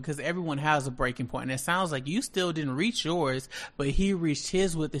breaking point, because everyone has a breaking point, and it sounds like you still didn't reach yours, but he reached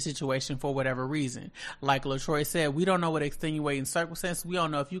his with the situation for whatever reason. Like LeTroy said, we don't know what extenuating circumstances. We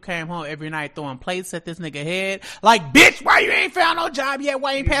don't know if you came home every night throwing plates at this nigga head. Like, bitch, why you ain't found no job yet?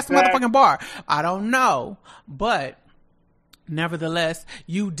 Why you ain't passed the motherfucking bar? I don't know. But nevertheless,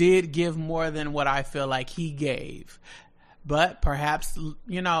 you did give more than what I feel like he gave. But perhaps,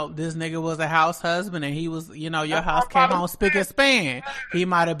 this nigga was a house husband and he was, your house came home spick and span. He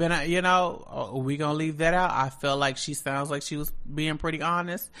might have been, we gonna leave that out. I feel like she sounds like she was being pretty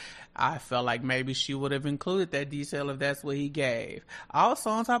honest. I felt like maybe she would have included that detail if that's what he gave. Also,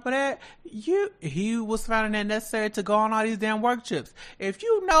 on top of that, he was finding it necessary to go on all these damn work trips. If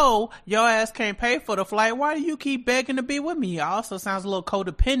you know your ass can't pay for the flight, why do you keep begging to be with me? He also sounds a little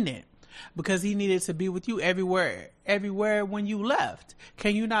codependent, because he needed to be with you everywhere when you left.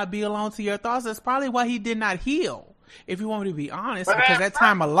 Can you not be alone to your thoughts? That's probably why he did not heal. if you want me to be honest, because that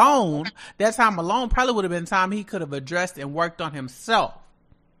time alone probably would have been time he could have addressed and worked on himself.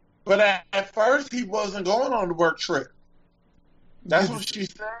 But at first, he wasn't going on the work trip. That's what she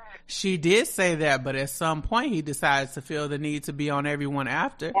said. She did say that, but at some point, he decides to feel the need to be on everyone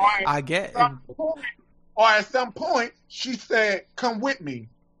after. I get. Or at some point, she said, "Come with me."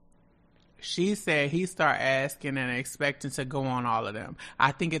 She said he start asking and expecting to go on all of them.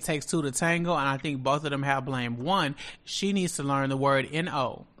 I think it takes two to tango, and I think both of them have blame. One, she needs to learn the word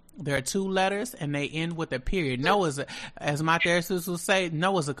N-O. There are two letters, and they end with a period. No is, as my therapist will say,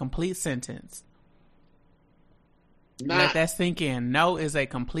 no is a complete sentence. Let that sink in. No is a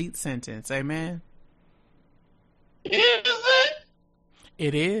complete sentence. Amen? Is it?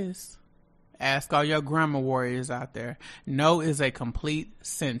 It is. Ask all your grammar warriors out there. No is a complete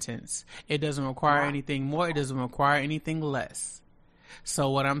sentence. It doesn't require anything more. It doesn't require anything less. So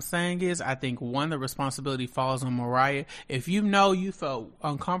what I'm saying is, I think, one, the responsibility falls on Mariah. If you know you felt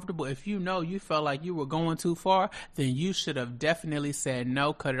uncomfortable, if you know you felt like you were going too far, then you should have definitely said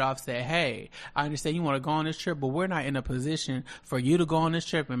no, cut it off, said, hey, I understand you want to go on this trip, but we're not in a position for you to go on this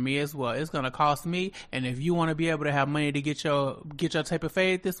trip and me as well. It's going to cost me, and if you want to be able to have money to get your type of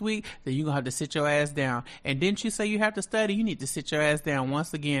fade this week, then you're going to have to sit your ass down. And didn't you say you have to study? You need to sit your ass down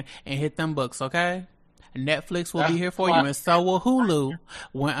once again and hit them books, okay? Netflix will be here for you, and so will Hulu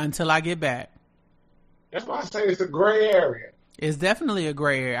until I get back. That's why I say it's a gray area. It's definitely a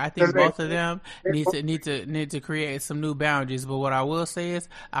gray area. I think both of them need to create some new boundaries. But what I will say is,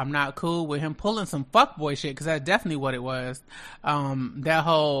 I'm not cool with him pulling some fuckboy shit, because that's definitely what it was. That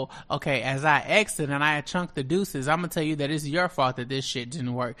whole, okay, as I exit and I chunk the deuces, I'm gonna tell you that it's your fault that this shit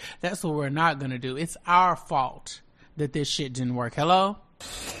didn't work. That's what we're not gonna do. It's our fault that this shit didn't work. Hello?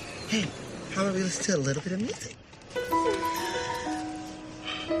 Hey. How about we listen to a little bit of music?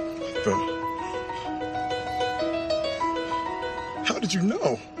 Bro. How did you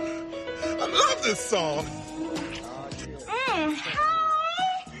know? I love this song. Hi!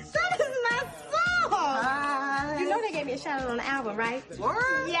 That is my song! Hi. You know they gave me a shout out on the album, right? What?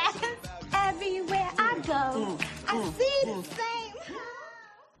 Yes. Everywhere I go, I see the same.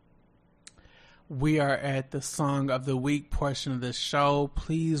 We are at the Song of the Week portion of the show.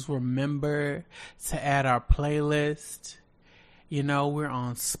 Please remember to add our playlist. You know, we're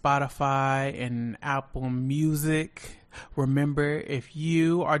on Spotify and Apple Music. Remember, if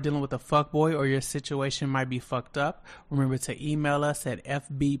you are dealing with a fuckboy or your situation might be fucked up, remember to email us at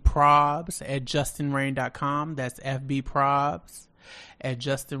fbprobs@justin-rayne.com. That's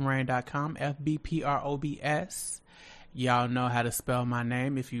fbprobs@justin-rayne.com. FBPROBS. Y'all know how to spell my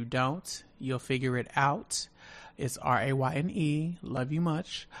name. If you don't, you'll figure it out. It's Rayne. Love you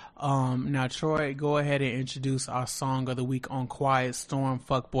much. Now, Troy, go ahead and introduce our Song of the Week on Quiet Storm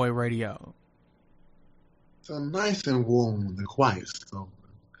Fuckboy Radio. So nice and warm in the Quiet Storm.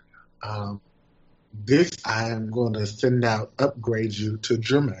 This I am going to send out, upgrade you to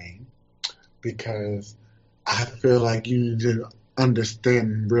Jermaine, because I feel like you need to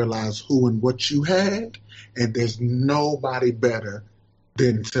understand and realize who and what you had, and there's nobody better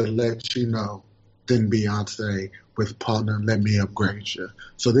than to let you know than Beyonce with partner Let Me Upgrade You.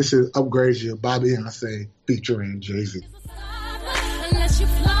 So this is Upgrade You by Beyonce featuring Jay-Z. Unless you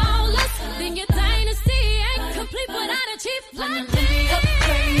flawless, then your dynasty ain't complete without a chief. Let me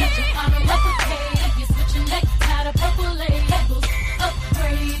upgrade you, I'm a replicate. You're switching next out of purple labels.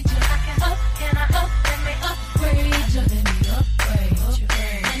 Upgrade you, can I let me upgrade you? Let me upgrade you.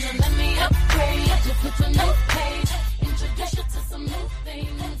 And let me upgrade you, put a new page, introduce you to some new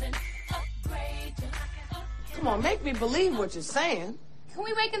things and upgrade you. Come on, make me believe what you're saying. Can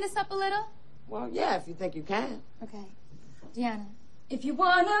we waken this up a little? Well, yeah, if you think you can. Okay. Deanna. If you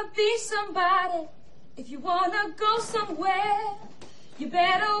wanna be somebody, if you wanna go somewhere, you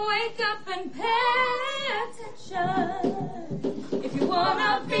better wake up and pay attention. If you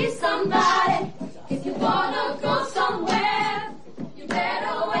wanna be somebody, if you wanna go somewhere, you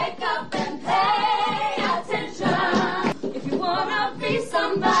better wake up and pay attention. If you wanna be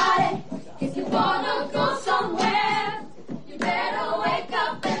somebody, if you wanna go somewhere, you better wake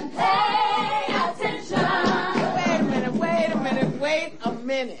up and pay attention. Wait a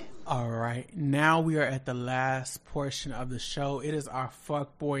minute. All right, now we are at the last portion of the show. It is our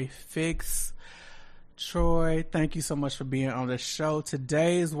Fuckboy Fix. Troy, thank you so much for being on the show.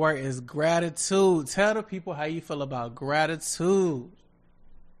 Today's word is gratitude. Tell the people how you feel about gratitude.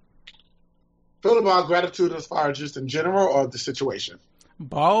 Feel about gratitude as far as just in general or the situation?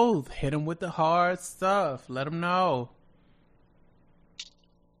 Both. Hit them with the hard stuff. Let them know.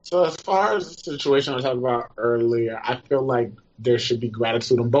 So as far as the situation I was talking about earlier, I feel like there should be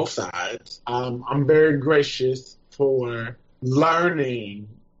gratitude on both sides. I'm very gracious for learning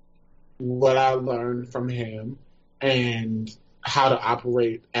what I learned from him and how to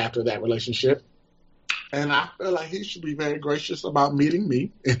operate after that relationship. And I feel like he should be very gracious about meeting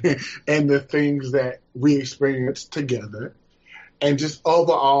me and the things that we experienced together. And just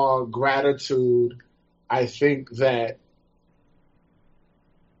overall gratitude, I think that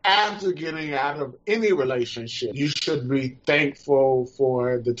after getting out of any relationship, you should be thankful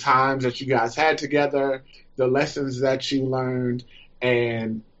for the times that you guys had together, the lessons that you learned,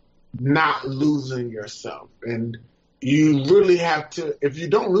 and not losing yourself. And you really have to, if you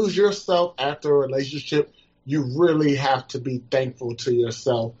don't lose yourself after a relationship, you really have to be thankful to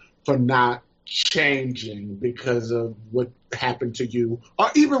yourself for not changing because of what happened to you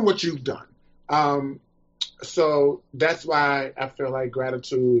or even what you've done. So that's why I feel like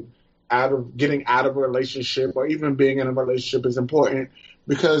gratitude getting out of a relationship or even being in a relationship is important,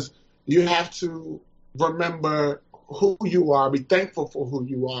 because you have to remember who you are, be thankful for who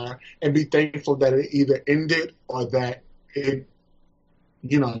you are, and be thankful that it either ended or that it,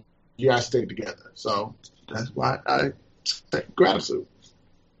 you guys stayed together. So that's why I say gratitude.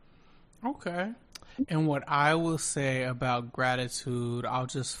 Okay. And what I will say about gratitude, I'll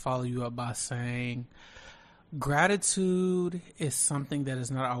just follow you up by saying gratitude is something that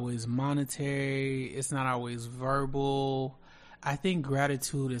is not always monetary. It's not always verbal. I think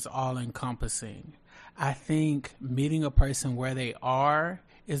gratitude is all encompassing. I think meeting a person where they are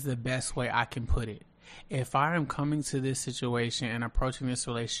is the best way I can put it. If I am coming to this situation and approaching this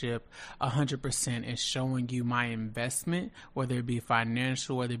relationship 100% and showing you my investment, whether it be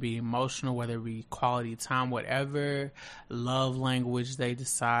financial, whether it be emotional, whether it be quality time, whatever love language they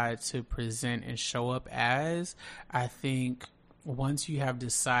decide to present and show up as, I think once you have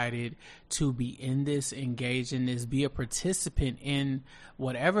decided to be in this, engage in this, be a participant in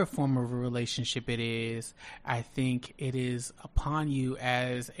whatever form of a relationship it is, I think it is upon you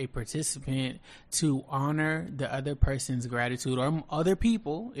as a participant to honor the other person's gratitude, or other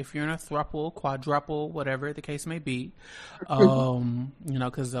people, if you're in a throuple, quadruple, whatever the case may be,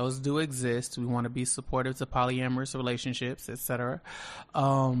 because those do exist. We want to be supportive to polyamorous relationships, etc.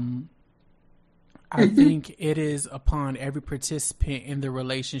 I think it is upon every participant in the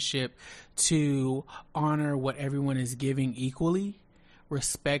relationship to honor what everyone is giving equally,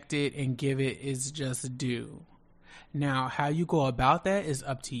 respect it, and give it its just due. Now, how you go about that is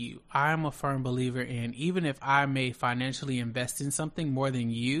up to you. I'm a firm believer in, even if I may financially invest in something more than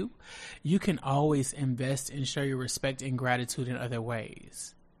you, you can always invest and show your respect and gratitude in other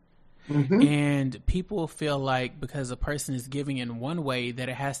ways. Mm-hmm. And people feel like because a person is giving in one way that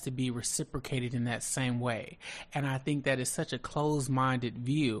it has to be reciprocated in that same way. And I think that is such a closed-minded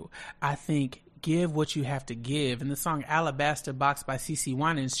view. I think give what you have to give. In the song Alabaster Box by CeCe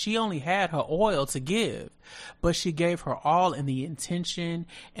Winans, she only had her oil to give, but she gave her all, in the intention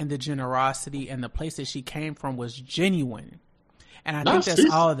and the generosity, and the place that she came from was genuine. And I think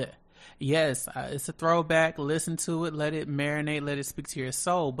that's all that. Yes, it's a throwback. Listen to it. Let it marinate. Let it speak to your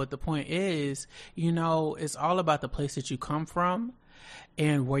soul. But the point is, it's all about the place that you come from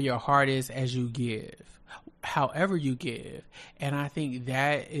and where your heart is as you give, however you give. And I think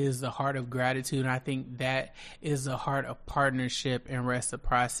that is the heart of gratitude. And I think that is the heart of partnership and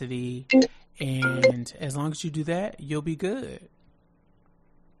reciprocity. And as long as you do that, you'll be good.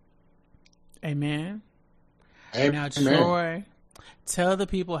 Amen. Amen. Now, Troy, tell the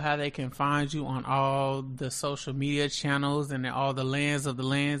people how they can find you on all the social media channels and all the lands of the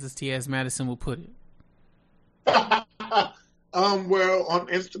lands, as T.S. Madison will put it. Well, on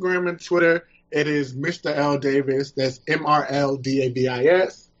Instagram and Twitter, it is Mr. L. Davis. That's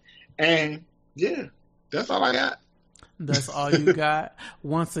MRLDAVIS. And yeah, that's all I got. That's all you got.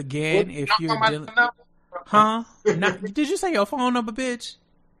 Once again, if you're dealing... Huh? Did you say your phone number, bitch?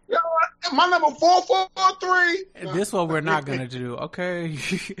 Yo, my number 4443. This is what we're not gonna do, okay?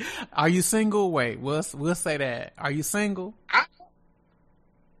 Are you single? Wait, we'll say that. Are you single?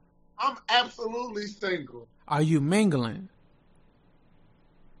 I'm absolutely single. Are you mingling?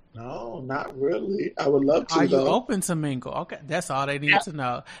 No, not really. I would love to. Are you open to mingle? Okay, that's all they need to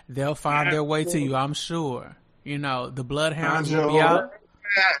know. They'll find their way to you, I'm sure. The bloodhounds will be out.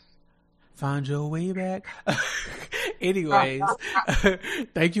 Find your way back. Anyways,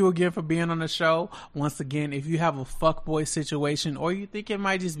 thank you again for being on the show. Once again, if you have a fuckboy situation or you think it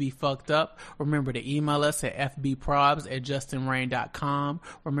might just be fucked up, remember to email us at fbprobs@justin-rayne.com.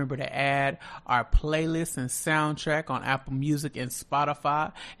 Remember to add our playlist and soundtrack on Apple Music and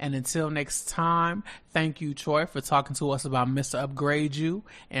Spotify. And until next time, thank you, Troy, for talking to us about Mr. Upgrade You.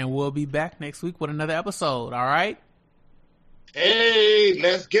 And we'll be back next week with another episode. All right? Hey,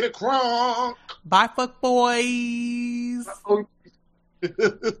 let's get a crunk. Bye, fuck boys.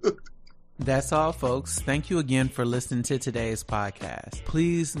 That's all, folks. Thank you again for listening to today's podcast.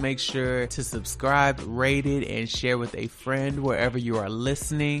 Please make sure to subscribe, rate it, and share with a friend wherever you are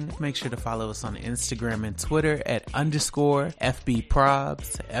listening. Make sure to follow us on Instagram and Twitter at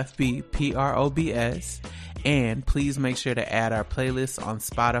 _FBProbs, FBPROBS. And please make sure to add our playlist on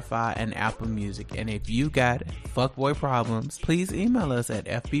Spotify and Apple Music. And if you got fuckboy problems, please email us at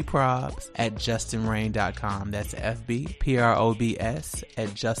fbprobs@justin-rayne.com. That's FBPROBS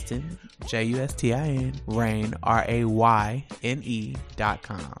at Justin, JUSTIN, Rayne, RAYNE.com.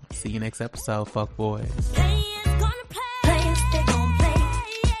 See you next episode, fuckboys.